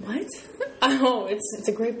 What? Oh, it's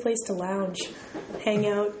a great place to lounge, hang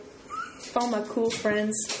out, with all my cool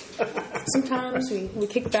friends. Sometimes we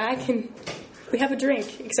kick back and we have a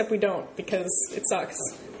drink, except we don't because it sucks.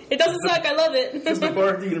 It doesn't suck. I love it. Because the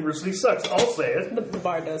bar at the university sucks. I'll say it. The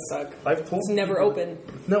bar does suck. I've told It's never people- open.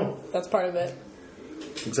 No, That's part of it.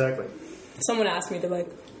 exactly. Someone asked me, they're like,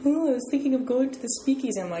 "Oh, I was thinking of going to the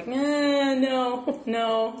speakeasy." I'm like, no,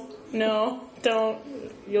 don't.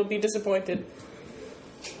 You'll be disappointed.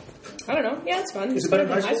 I don't know. Yeah, it's fun. Is It's it better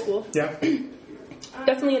better in than high school. Yeah.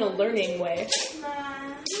 Definitely in a learning way.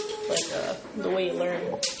 Like the way you learn.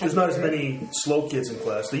 There's not as many slow kids in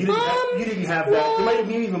class. So you didn't have that. There might have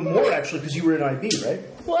been even more actually because you were in IB, right?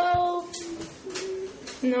 Well,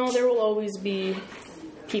 no, there will always be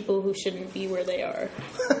people who shouldn't be where they are.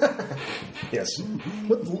 Yes.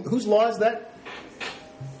 Whose law is that?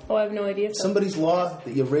 Oh, I have no idea. If Somebody's law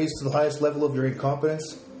that you raise to the highest level of your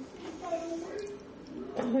incompetence?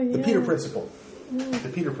 Oh, The yeah. Peter Principle.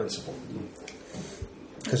 The Peter Principle.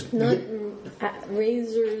 Because Not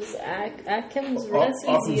razors, Occam's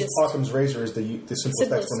razor. Occam's razor is the simplest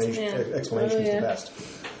Simplest, explanation. yeah. Explanation Oh, is yeah. the best.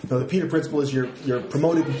 No, the Peter Principle is you're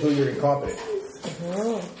promoted until you're incompetent.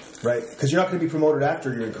 Oh. Right? Because you're not going to be promoted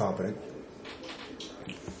after you're incompetent.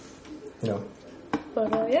 You know.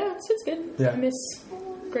 But yeah, it's good. Yeah. I miss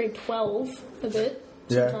grade 12 a bit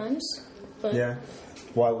Yeah. sometimes. But Yeah.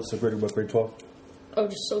 Why was the grade about grade 12? Oh,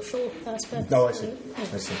 just social aspects. No, I see. Yeah.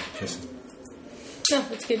 I see. I see. No,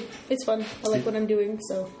 it's good. It's fun. I like what I'm doing,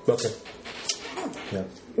 so. Okay. Yeah.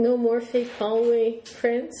 No more fake hallway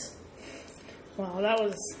friends. Wow, that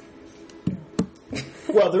was.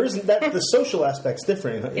 Well, there isn't that. The social aspect's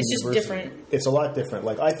different. In It's just university. different. It's a lot different.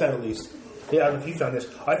 Like I found, at least. Yeah, I don't know if you found this.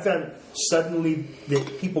 I found suddenly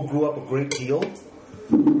that people grew up a great deal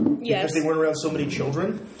Yes. because they weren't around so many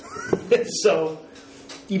children. So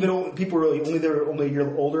even though people were only a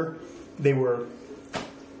year older, they were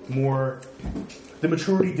more. The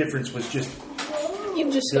maturity difference was just.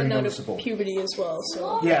 You've just Very gotten out noticeable. of puberty as well,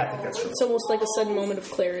 so. Yeah, I think that's true. It's almost like a sudden moment of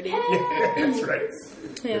clarity. That's right.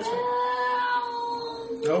 Yeah.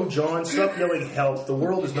 Oh, John, stop yelling help. The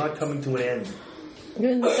world is not coming to an end.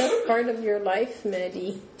 You're in the best part of your life,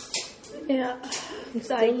 Maddie. Yeah. You're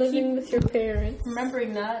still living with your parents.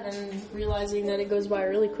 Remembering that and realizing that it goes by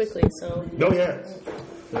really quickly, so. Oh, yeah.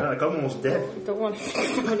 Yeah, like I'm almost dead. Don't want to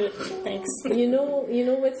talk about it. Thanks. You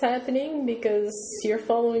know what's happening because you're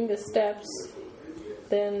following the steps.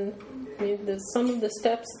 Then some of the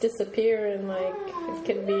steps disappear, and like it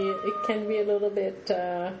can be a little bit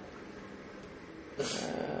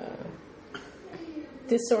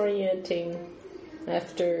disorienting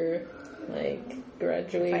after like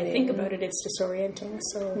graduating. If I think about it, it's disorienting.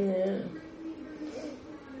 So, Yeah.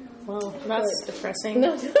 well, that's depressing.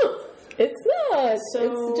 No, it's not.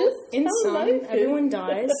 So, it's just in how sum, life is. everyone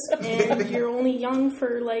dies, and you're only young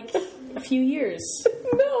for like a few years.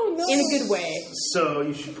 No. In a good way. So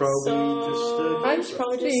you should probably So, I should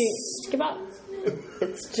probably just give up.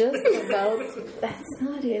 It's just about. That's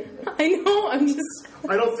not it. I know, I'm just.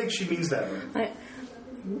 I don't think she means that.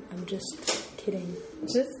 I'm just kidding.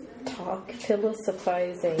 Just talk,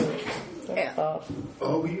 philosophizing. That's Yeah. all.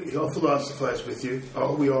 Oh, I'll philosophize with you.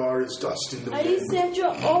 All we are is dust in the Are you wind.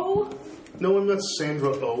 Sandra Oh? No, I'm not Sandra.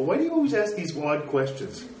 Oh, why do you always ask these odd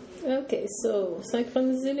questions? Okay, so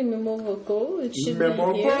synchronisez les mémoires vocaux. It should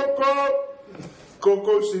Memo be here.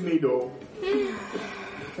 Coco Simido.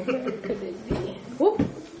 Where could it be? Open.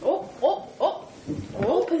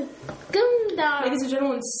 Gunda. Ladies and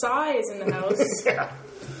gentlemen, Sai is in the house. Yeah.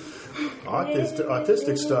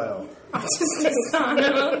 Autistic style. Autistic son.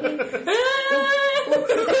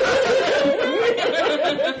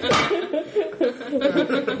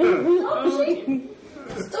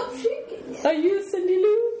 Stop shaking. Are you Cindy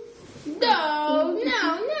Lou? No.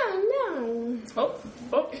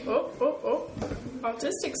 Oh.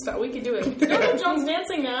 Autistic style. We could do it. No, John's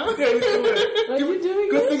dancing now. Are you doing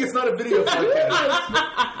Good it? thing it's not a video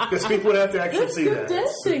podcast. Because people would have to actually see that.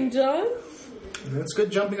 Dancing, John. That's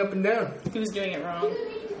good jumping up and down. He was doing it wrong.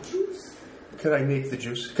 Could I make the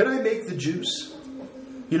juice? Could I make the juice?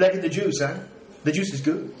 You liking the juice, huh? The juice is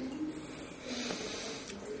good.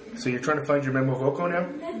 So you're trying to find your Memo Voco now?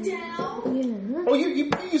 Down. Oh, you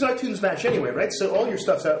use iTunes Match anyway, right? So all your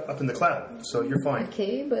stuff's up in the cloud. So you're fine.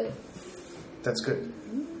 Okay, but That's good.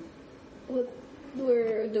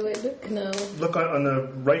 where do I look now? Look on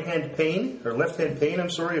the right-hand pane, or left-hand pane, I'm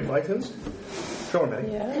sorry, of iTunes. Go on,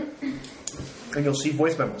 Maddie. Yeah. And you'll see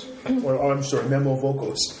voice memos. Or, I'm sorry, Memo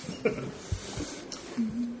Vocals.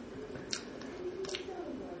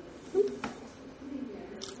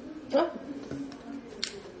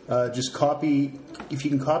 Just copy, if you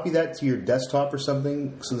can copy that to your desktop or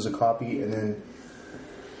something, so there's a copy, and then...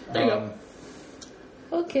 There you go.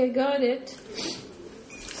 Okay, got it.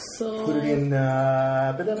 So Put it in...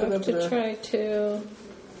 I have to try to.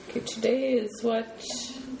 Okay, today is what?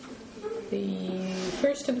 The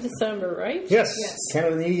 1st of December, right? Yes. Yes.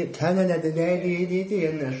 Canadian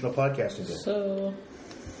National Podcasting Day. So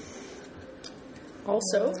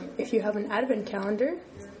Also, if you have an advent calendar,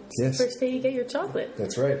 it's Yes. the first day you get your chocolate.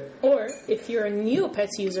 That's right. Or if you're a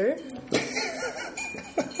Neopets user,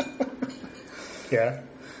 Yeah.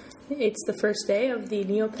 it's the first day of the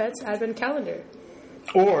Neopets advent calendar.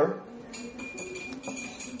 Or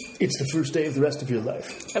it's the first day of the rest of your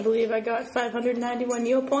life. I believe I got 591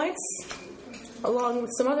 Neo points, along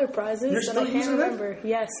with some other prizes You're that still I can't using that? remember.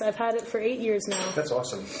 Yes, I've had it for 8 years now. That's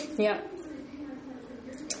awesome. Yeah.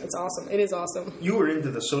 It's awesome. It is awesome. You were into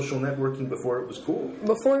the social networking before it was cool.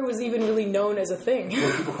 Before it was even really known as a thing.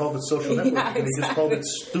 Well, people called it social networking. Yeah, and they just called it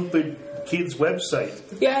stupid kids' website.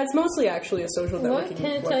 Yeah, it's mostly actually a social why networking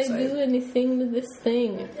can't website. I do anything with this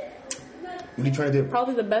thing? What are you trying to do?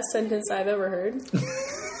 Probably the best sentence I've ever heard.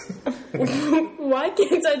 Why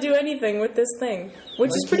can't I do anything with this thing? Which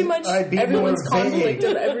is pretty much I be everyone's more vague? conflict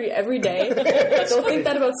of every day. They'll think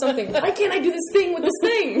that about something. Why can't I do this thing with this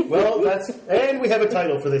thing? Well, and we have a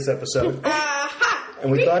title for this episode.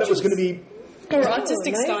 And we thought it was going to be... Or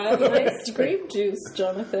autistic nice, style. nice grape juice,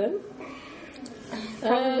 Jonathan.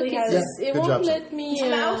 Probably Okay, has- so it Good won't job, let me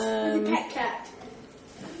Mouse with a pet cat.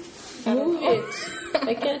 move it.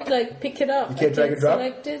 I can't like pick it up. You can't drag and drop?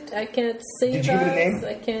 Select it. I can't save Did you give it a name? as,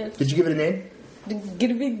 I can't. Did you give it a name?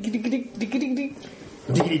 Diggity, diggity.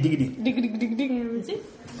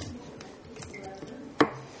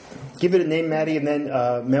 Give it a name, Maddie, and then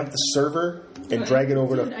mount the server and drag it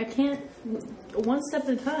over Dude, to... I can't. One step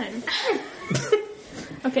at a time.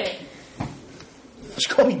 Okay. She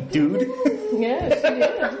called me dude. Yeah, she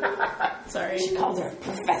did. Sorry. Called her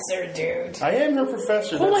Professor Dude. I am her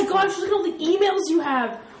professor. Oh my gosh, look at all the emails you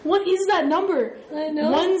have. What is that number? I know.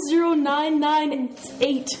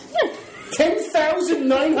 10998.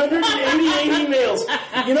 10,988 emails.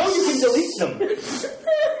 You know you can delete them.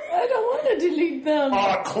 I don't want to delete them.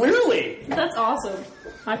 Clearly. That's awesome.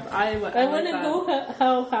 I want to go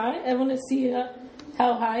how high. I want to see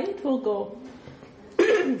how high it will go.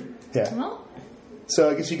 Yeah. Well, So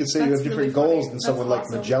I guess you could say you have That's different really funny. goals than someone like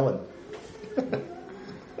That's Magellan.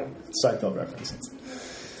 Seinfeld reference.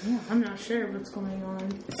 yeah, I'm not sure what's going on.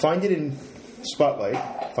 Find it in Spotlight.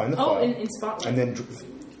 Find the Oh, file. in Spotlight. And then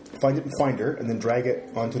find it in Finder, and then drag it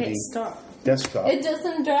onto Okay, the stop. desktop. It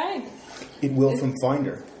doesn't drag. It will from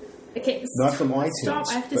Finder. Okay. Not from iTunes. Stop.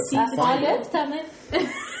 I have to but see from the Finder. title.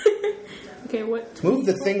 Okay, what? Move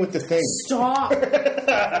the thing with the thing. Stop.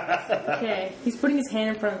 Okay, he's putting his hand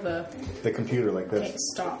in front of The computer like this. Okay,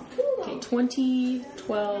 stop. Okay,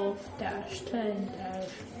 2012-10-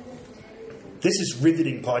 This is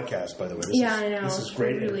riveting podcast, by the way. I know. This is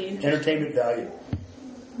great. Really. Entertainment value.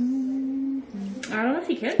 I don't know if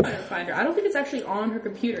you can find a Finder. I don't think it's actually on her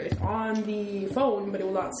computer. It's on the phone, but it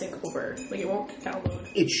will not sync over. Like, it won't download.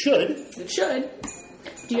 It should. It should.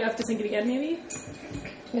 Do you have to sync it again, maybe?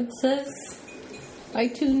 It says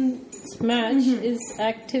iTunes Match is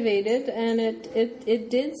activated, and it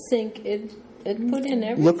did sync. It put in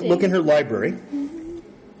everything. Look in her library.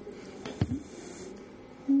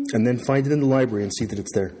 And then find it in the library and see that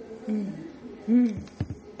it's there.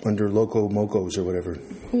 Under Loco Mocos or whatever.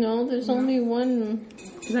 No, there's only one.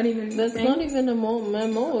 Is that even That's thing? not even a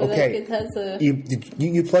memo. Okay. Like it has a.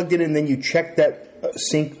 You plugged in and then you checked that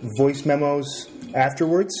sync voice memos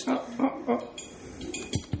afterwards?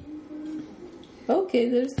 Okay,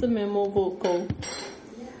 there's the memo vocal.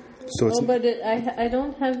 So it's, But I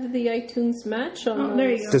don't have the iTunes Match on. Oh,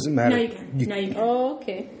 there you go. Doesn't matter. Now you can. You- Now you can. Oh,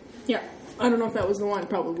 okay. Yeah. I don't know if that was the one. It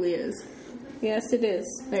probably is. Yes, it is.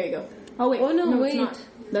 There you go. Oh, wait. Oh, no, it's wait. not.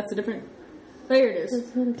 That's a different... There it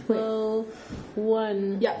is.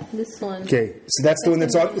 12-1. Yeah. This one. Okay, so that's the one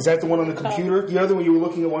that's on. Is that the one on the computer? The other one you were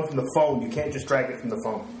looking at one from the phone. You can't just drag it from the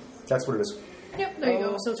phone. That's what it is. Yep, there you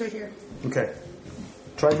go. So it's right here. Okay.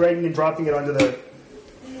 Try dragging and dropping it onto the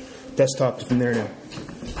desktop. It's in there now.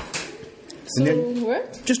 So,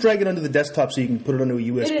 what? Just drag it onto the desktop so you can put it onto a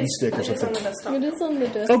USB stick or It is on something. the desktop. It is on the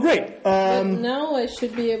desktop. Oh, great. But now I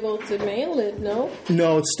should be able to mail it, no?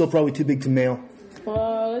 No, it's still probably too big to mail.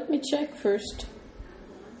 Let me check first.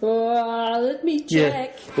 Let me check.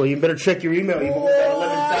 Yeah. Well, you better check your email. You've only got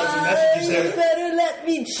 11,000 messages You there. better let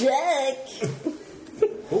me check.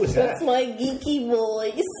 What was That's that? my geeky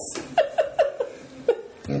voice.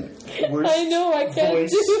 Worst I know, I can't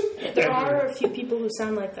voice do There ever. are a few people who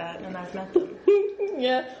sound like that, and I've met them.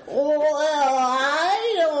 Yeah. Well,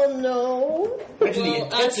 I don't know. Imagine the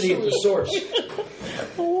intensity of the source.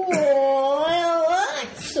 Well,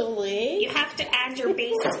 actually. You have to add your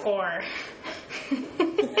base score.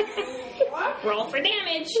 Roll for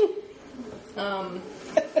damage.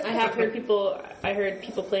 I heard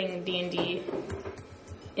people playing D&D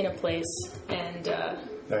in a place, and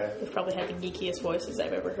they've probably had the geekiest voices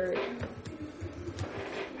I've ever heard.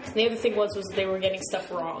 And the other thing was they were getting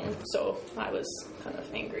stuff wrong, so I was kind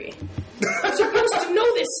of angry. I'm supposed to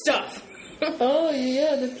know this stuff. Oh,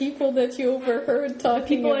 yeah, the people that you overheard talking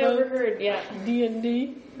People I about overheard, yeah,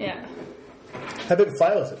 D&D. yeah. How big a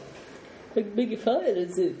file is it? How big a file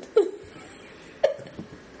is it?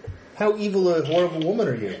 How evil a horrible woman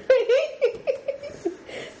are you?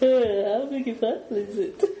 How big a file is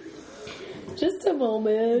it? Just a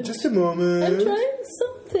moment. Just a moment. I'm trying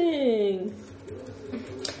something.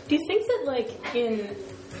 Do you think that, like, in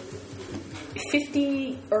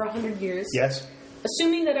 50 or 100 years, Yes.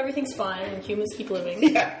 assuming that everything's fine and humans keep living,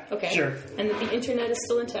 Yeah. okay, Sure. and that the internet is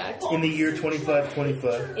still intact, In the year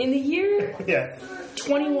 2525. in the year Yeah.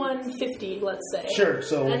 2150, let's say, Sure.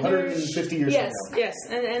 So and they're- 150 years yes, from now. yes,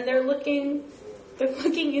 and they're looking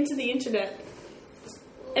into the internet.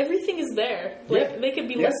 Everything is there. Like Yeah. they could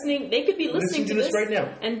be Yeah. listening. They could be listening to this right now.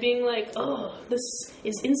 and being like, "Oh, this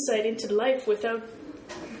is insight into life without."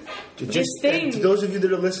 Just thing. and to those of you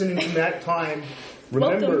that are listening from that time,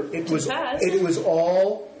 remember Welcome it to was past.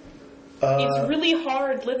 all. It's really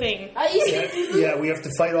hard living. Yeah, we have to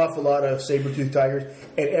fight off a lot of saber-toothed tigers,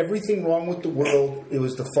 and everything wrong with the world. It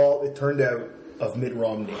was the fault. It turned out of Mitt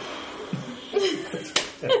Romney.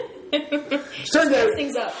 Turned out.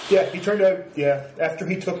 Things up. Yeah, he turned out. Yeah, after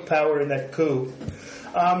he took power in that coup.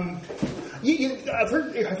 I've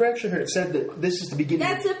actually heard it said that this is the beginning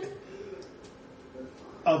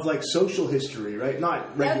of like social history, right?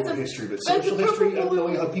 Not regular history, but social history of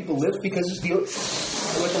knowing how people live, because it's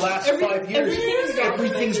the last 5 years,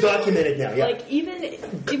 everything's documented now. Yeah, Like even to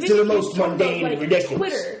the if you most talk about, mundane like, and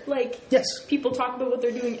ridiculous. Twitter, like yes. people talk about what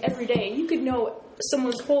they're doing every day. You could know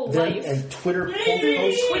someone's whole life. And Twitter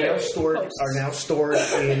posts are now stored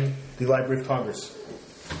in the Library of Congress.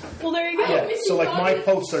 Well, there you go. Yeah, so like my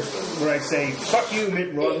posts are where I say "fuck you,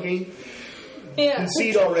 Mitt Romney." Yeah.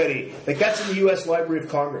 Concede already. Like that's in the U.S. Library of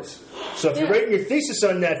Congress. So if you're Yeah. writing your thesis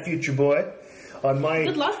on that, future boy, on my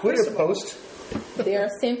Good luck, Twitter first of all. post, the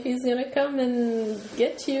RCMP is going to come and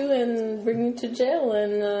get you and bring you to jail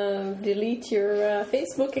and delete your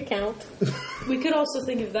Facebook account. We could also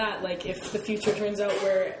think of that, like, if the future turns out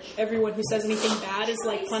where everyone who says anything bad is,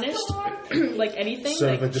 like, punished, like anything.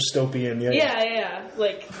 Sort like, of a dystopian, yeah.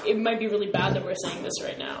 Like, it might be really bad that we're saying this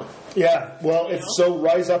right now. Yeah, well, if so,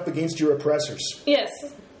 rise up against your oppressors. Yes.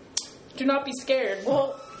 Do not be scared.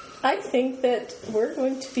 Well, I think that we're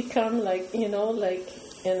going to become like, you know, like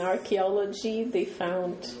in archaeology they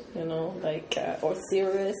found, you know, like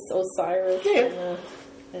Osiris,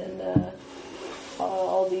 and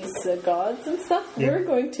all these gods and stuff. Yeah. We're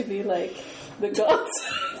going to be like the gods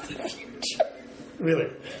of the future.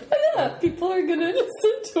 Really? Yeah, people are going to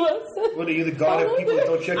listen to us. What are you, the god of people that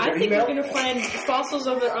don't check I their think email? we're going to find fossils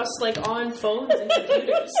of us, like, on phones and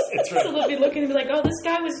computers. That's right. So they'll be looking and be like, oh, this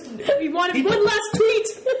guy we wanted one last tweet.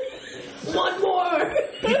 One more.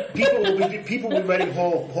 People will be writing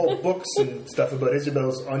whole books and stuff about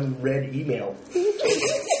Isabel's unread email.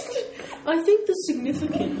 I think the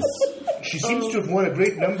significance. She seems to have won a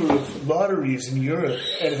great number of lotteries in Europe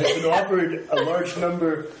and has been offered a large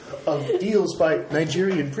number of deals by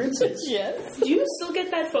Nigerian princes. Yes. Do you still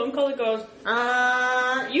get that phone call that goes,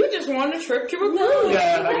 you just want a trip to a cruise?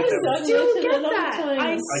 Yeah, I get that. I still get All the that. time.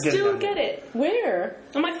 I get still that. get it. Where?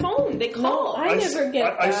 On my phone. They call. I never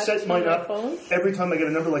get I that set mine on my up. phone. Every time I get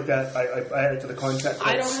a number like that, I add it to the contact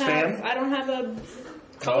called I spam. don't have a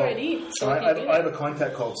caller ID. So I I can't do have a that.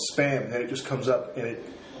 contact called spam, and it just comes up, and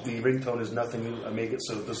the ringtone is nothing. I make it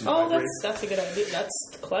so it doesn't Oh, vibrate. that's a good idea. That's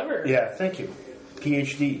clever. Yeah, thank you.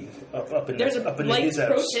 PhD up in There's up a in life his pro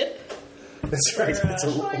house. tip. That's right. It's a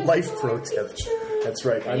life pro tip. That's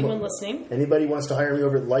right. Anyone listening? Anybody wants to hire me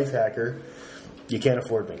over at Lifehacker, you can't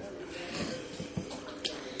afford me.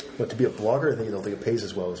 What, to be a blogger? I don't think it pays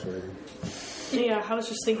as well as what I do. Yeah, I was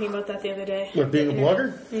just thinking about that the other day. What, being a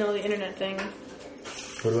blogger? No, the internet thing.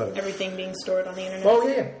 What about it? Everything being stored on the internet. Oh,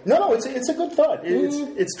 yeah. No, it's a good thought.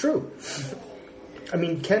 It's true. I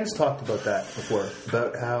mean, Ken's talked about that before,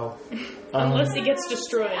 about how... Unless it gets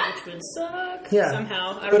destroyed, which would suck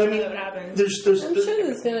somehow. I But don't know how that would happen. There's I'm sure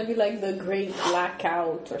there's going to be like the great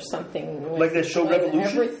blackout or something. Like that show when Revolution?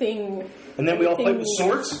 Everything. and then we all fight with everything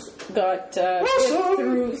swords? Got hit Awesome.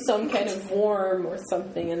 through some kind of worm or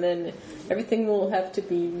something, and then everything will have to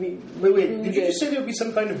be Wait, did you just say there would be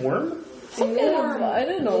some kind of worm? some kind of, I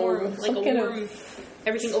don't know, Worm, like some a kind worm. of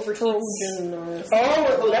Everything overheats. Trojan or something.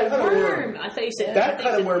 Oh, that kind of Worm. worm. I thought you said That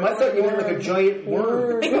kind of worm. I thought you meant like a giant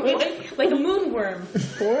worm. like a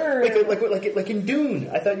moonworm. Worm. Like in Dune.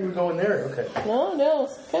 I thought you were going there. Okay. No,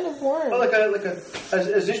 some kind of worm. Oh,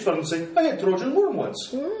 as Ishvan would say, I had Trojan worm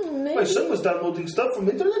once. Maybe. My son was downloading stuff from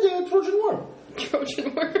the internet. I had Trojan worm.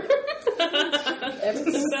 Trojan worm.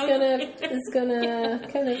 Everything's gonna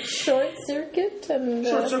kind of short circuit and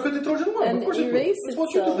Short circuit the Trojan worm. and Of course it will. erase Let's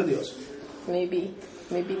watch itself. YouTube videos.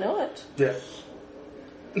 maybe not. Yeah.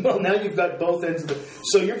 Well, now you've got both ends of it.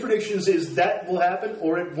 So your predictions is that will happen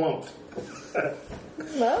or it won't.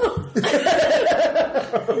 No.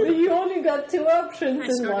 You only got two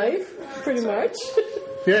options in life, pretty much.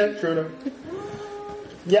 Yeah, true enough.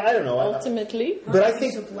 Yeah, I don't know. Ultimately. But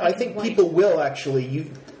I think people will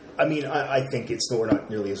actually. I think it's not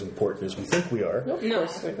nearly as important as we think we are. Of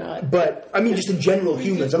course we're not. But I mean, just in general,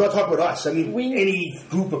 humans. I'm not talking about us. I mean, any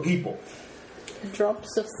group of people.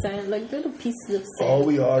 Drops of sand, like little pieces of sand. All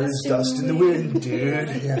we are is dust in the wind,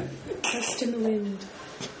 dude. Yeah. Dust in the wind.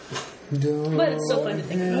 But it's so fun to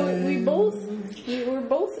think about. We were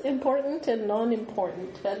both important and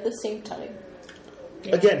non-important at the same time.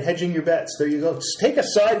 Yeah. Again, hedging your bets. There you go. Just take a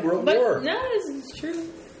side. We're at But war. no, it's true.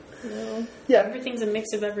 No. Yeah. Everything's a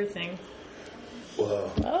mix of everything.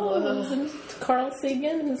 Whoa. Oh, it wasn't Carl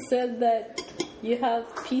Sagan who said that you have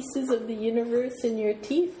pieces of the universe in your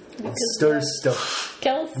teeth because Star of stuff.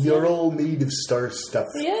 calcium. You're all made of star stuff.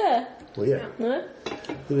 Yeah. Well, yeah. Huh?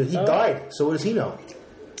 He died. So what does he know?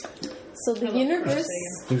 So the I love universe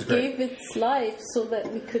He was great. gave its life so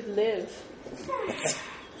that we could live.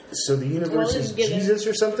 So the universe is given. Jesus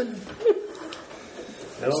or something?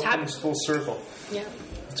 It all Tap- comes full circle. Yeah.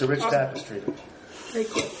 It's a rich Awesome. tapestry. Very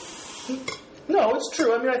cool. No, it's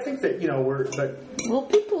true. I mean, I think that, but Will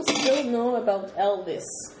people still know about Elvis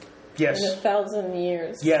yes. in 1,000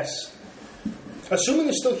 years? Yes. Assuming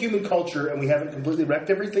it's still human culture and we haven't completely wrecked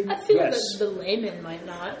everything, I feel yes. that the layman might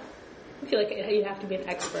not. I feel like you have to be an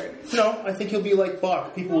expert. No, I think he'll be like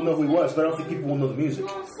Bach. People will know who he was, but I don't think people will know the music.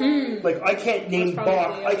 Like, I can't name That's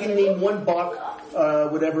probably Bach. I can name one Bach,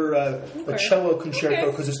 a cello concerto, Okay.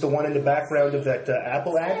 because it's the one in the background of that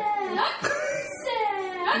Apple ad.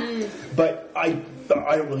 But I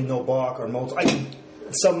don't really know Bach or Mozart.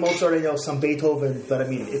 some Mozart I know, some Beethoven, but I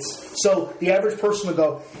mean, it's so the average person would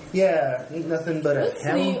go, yeah, ain't nothing but a What's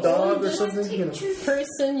hound the dog or oldest something. You know,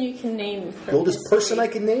 person you can name. the oldest person I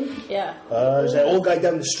can name. Yeah. There's that old guy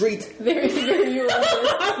down the street, Very, very old.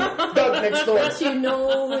 Doug next door. That you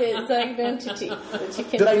know his identity. That you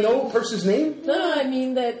can Did I name. know a person's name? No, I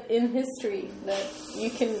mean that in history that you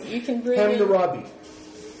can bring in Hammurabi.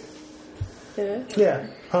 Yeah,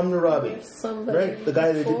 Hammurabi. somebody. Right, the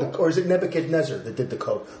guy that did the, or is it Nebuchadnezzar that did the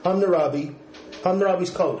code? Hammurabi's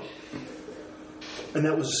code, and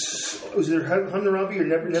that was there Hammurabi or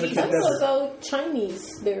What Nebuchadnezzar? about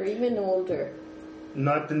Chinese? They're even older.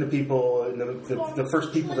 Not in the people. The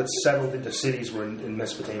first people that settled into cities were in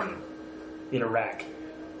Mesopotamia, in Iraq.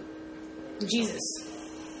 Jesus.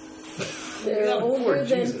 They're Yeah, older before than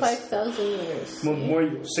Jesus. 5,000 years. More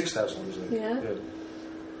 6,000 years. I think.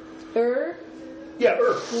 Yeah. Yeah,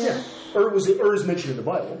 Ur is mentioned in the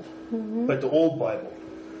Bible, but the old Bible,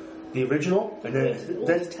 the original, and then Old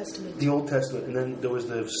Testament. the Old Testament, and then there was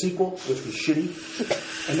the sequel, which was shitty,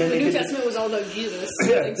 and then The they New did Testament was all about Jesus.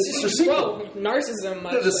 Yeah, It's the just, sequel. whoa,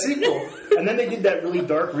 narcissism. the sequel, and then they did that really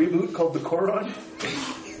dark reboot called the Quran.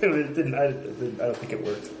 It didn't. I don't think it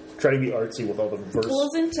worked. Trying to be artsy with all the verse.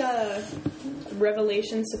 Wasn't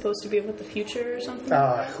Revelation supposed to be about the future or something?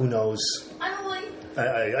 Who knows? I don't like.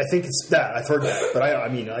 I think it's that. I've heard that, but I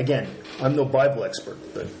mean, again, I'm no Bible expert,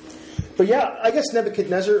 but yeah, I guess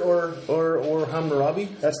Nebuchadnezzar or Hammurabi.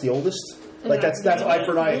 That's the oldest. Like that's eye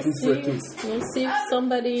for an eye, tooth for a tooth. We'll see if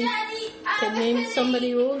somebody can name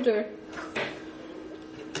somebody older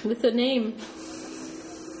with a name.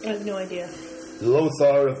 I have no idea.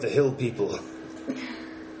 Lothar of the Hill People.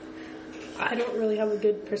 I don't really have a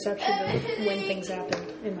good perception of when things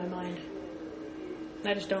happened in my mind.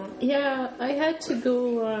 I just don't. Yeah, I had to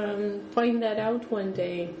go find that out one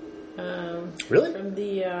day. Really? From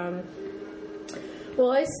the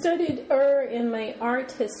well, I studied in my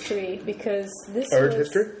art history because this Art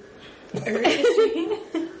was history?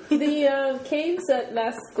 the caves at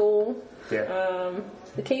Lascaux. Yeah.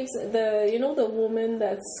 The caves, the woman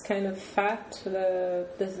that's kind of fat,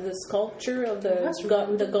 the sculpture of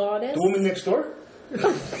the goddess. The woman next door?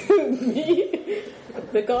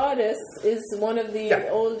 The goddess is one of the Yeah.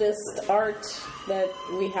 oldest art that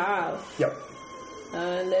we have. Yep.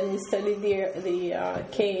 And then we studied the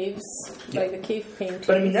caves, like the cave paintings.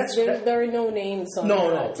 But I mean, there are no names on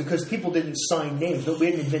No, that. because people didn't sign names. We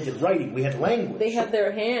hadn't invented writing. We had language. They had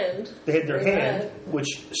their hand. They had their They hand, had- which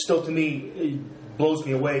still to me blows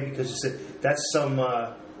me away because you said that's some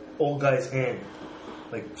old guy's hand,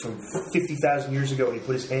 like from 50,000 years ago. And he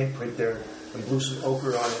put his handprint there and blew some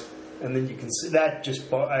ochre on it, and then you can see that.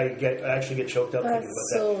 I actually get choked up thinking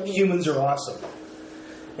That's about so that. neat. Humans are awesome.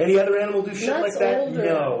 Any other animal do shit That's like that? older.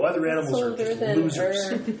 No, other animals That's are older just than losers.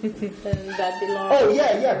 than that belongs. Oh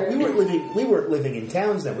yeah, but we weren't living in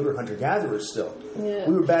towns then. We were hunter gatherers still. Yeah.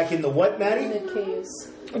 We were back in the what, Maddie? In the caves.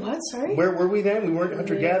 What? Sorry? Where were we then? We weren't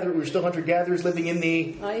hunter gatherers. We were still hunter gatherers living in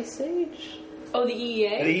the Ice Age. Oh, the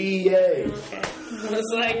EEA? EEA. Okay. I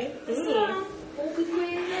was like, ooh.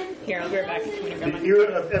 Here, I'll be right back. I'm gonna grab The my...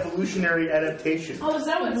 era of evolutionary adaptation. Oh, is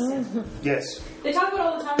that what it's... Yes. They talk about it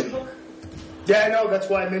all the time in the book. Yeah, I know. That's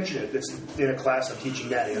why I mentioned it. It's in a class I'm teaching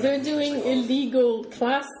that. They're doing illegal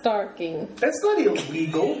class stalking. That's not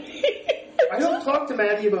illegal. I don't talk to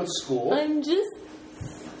Maddie about school. I'm just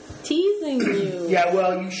teasing you. Yeah,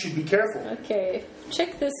 well, you should be careful. Okay.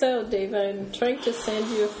 Check this out, Dave. I'm trying to send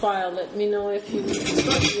you a file. Let me know if you've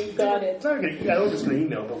got it. It's not gonna, I don't know if it's going to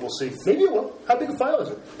email, but we'll see. Maybe it will. How big a file is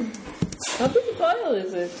it? How big a file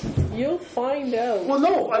is it? You'll find out. Well,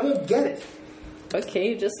 no, I won't get it.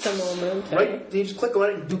 Okay, just a moment. Right? You just click on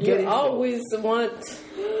it and do get You it. always want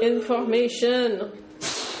information.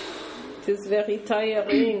 It is very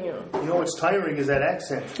tiring. You know what's tiring is that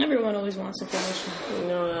accent. Everyone always wants information.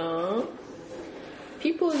 No.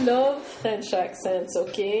 People love French accents,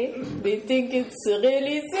 okay? They think it's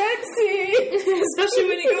really sexy. Especially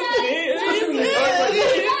when you go...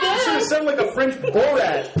 You sound like a French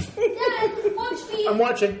Borat. Dad, watch me. I'm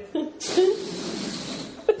watching.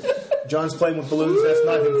 John's playing with balloons. That's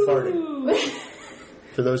not him farting.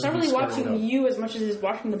 For those He's not of you really who watching know. you as much as he's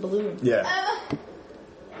watching the balloon. Yeah.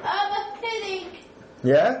 I'm a headache.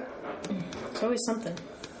 Yeah? It's always something.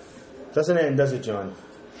 Doesn't end, does it, John?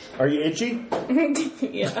 Are you itchy?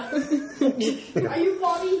 Yeah. Are you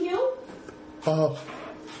Bobby Hill? Oh.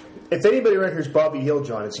 If anybody right here is Bobby Hill,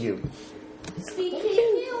 John, it's you. Speaking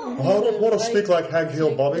Hill. Oh, I don't want to speak like Hank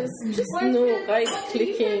Hill, Bobby. There's just no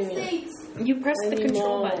right-clicking You press the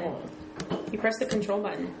control anymore. button. You press the control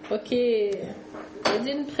button. Okay. I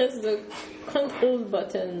didn't press the control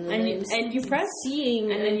button. And you press,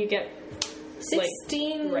 seeing and then you get...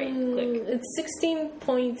 16. right click. It's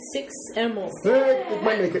 16.6 ml. It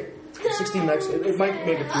might make it 16 max. It might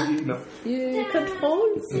make it through, You control,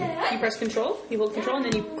 You press Control, you hold Control, and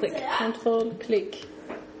then you click. control, click.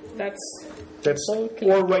 That's That's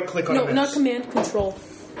or right click on no, a not mouse. Command, Control.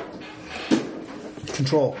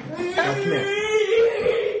 Control. Not command.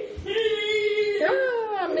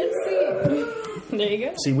 Ah, merci. There you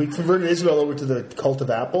go. See, we converted Isabel over to the cult of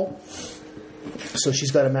Apple, so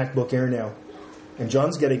she's got a MacBook Air now. And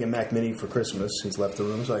John's getting a Mac Mini for Christmas. He's left the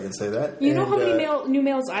room, so I can say that. You know And, how many new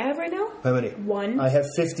mails I have right now? How many? 1. I have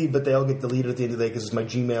 50, but they all get deleted at the end of the day because it's my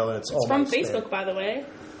Gmail and it's all From my spam. Facebook, by the way.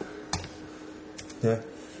 Yeah.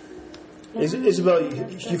 Isabel,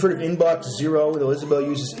 you've heard of Inbox Zero? Though Isabel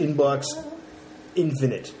uses Inbox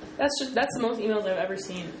Infinite. That's the most emails I've ever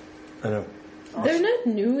seen. I know. They're not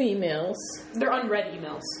new emails. They're unread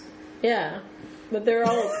emails. Yeah, but they're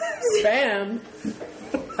all spam.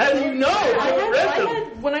 How do you know? I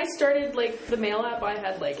had when I started like the mail app, I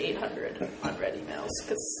had like 800 unread emails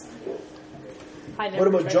because I never. What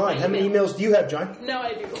about read John? my How many email. emails do you have, John? No,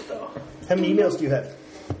 I do though. How many emails do you have?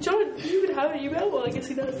 John, you even have an email? Well, I guess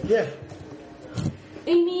he does. Yeah.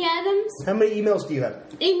 Amy Adams. How many emails do you have?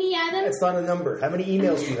 Amy Adams. That's not a number. How many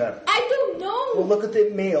emails do you have? I don't know. Well, look at the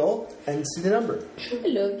mail and see the number. I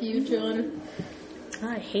love you, John.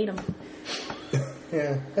 I hate them.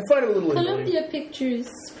 Yeah. I find it a little annoying. Columbia Pictures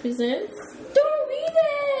presents. Don't read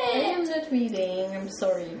I it. am not reading. I'm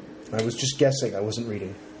sorry. I was just guessing. I wasn't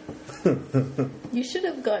reading. You should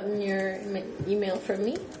have gotten your email from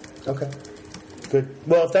me. Okay. Good.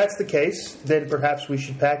 Well, if that's the case, then perhaps we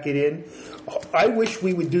should pack it in. I wish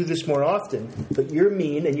we would do this more often, but you're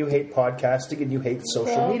mean and you hate podcasting and you hate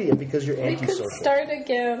social Well, media because you're We could antisocial. start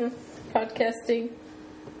again podcasting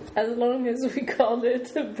as long as we call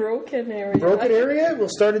it a broken area. Broken area? We'll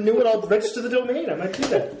start a new one. I'll register the domain. I might do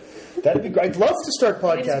that. That'd be great. I'd love to start Is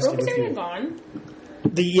podcasting Broken with Area you. gone?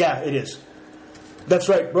 Yeah, it is. That's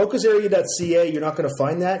right. Brokersarea.ca. You're not going to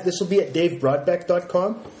find that. This will be at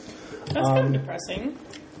davebroadbeck.com. That's kind of depressing.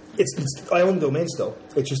 I own the domain still.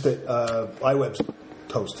 It's just that iWeb's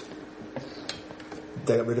toast.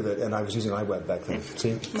 They got rid of it, and I was using iWeb back then.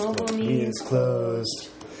 See? Mobile means closed.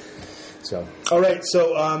 So, all right.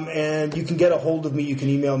 So, and you can get a hold of me. You can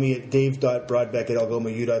email me at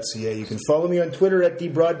dave.broadbeck@algomau.ca. You can follow me on Twitter at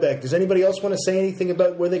dbroadbeck. Does anybody else want to say anything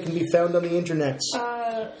about where they can be found on the internets?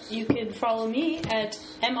 You can follow me at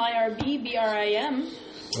MIRBBRIM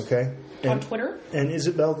Okay. on Twitter. And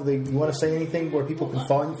Isabel, you want to say anything where people can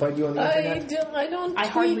find you on the internet? I don't I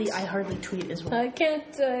tweet. hardly tweet as well. I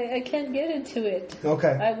can't get into it.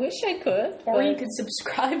 Okay. I wish I could. Or but you could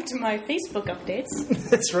subscribe to my Facebook updates.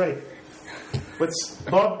 That's right. What's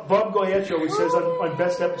Bob Goyetto always says on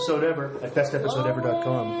Best Episode Ever at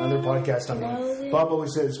bestepisodeever.com, on their podcast. Bob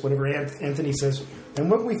always says, whenever Anthony says, and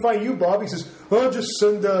when we find you, Bob, he says, just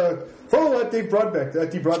send follow at Dave Broadbeck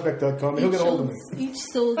at dbroadbeck.com and he'll get a hold of me. each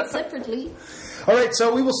sold separately. All right,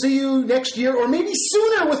 so we will see you next year or maybe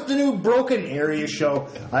sooner with the new Broken Area show.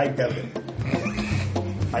 I doubt it.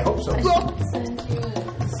 I hope so. Send you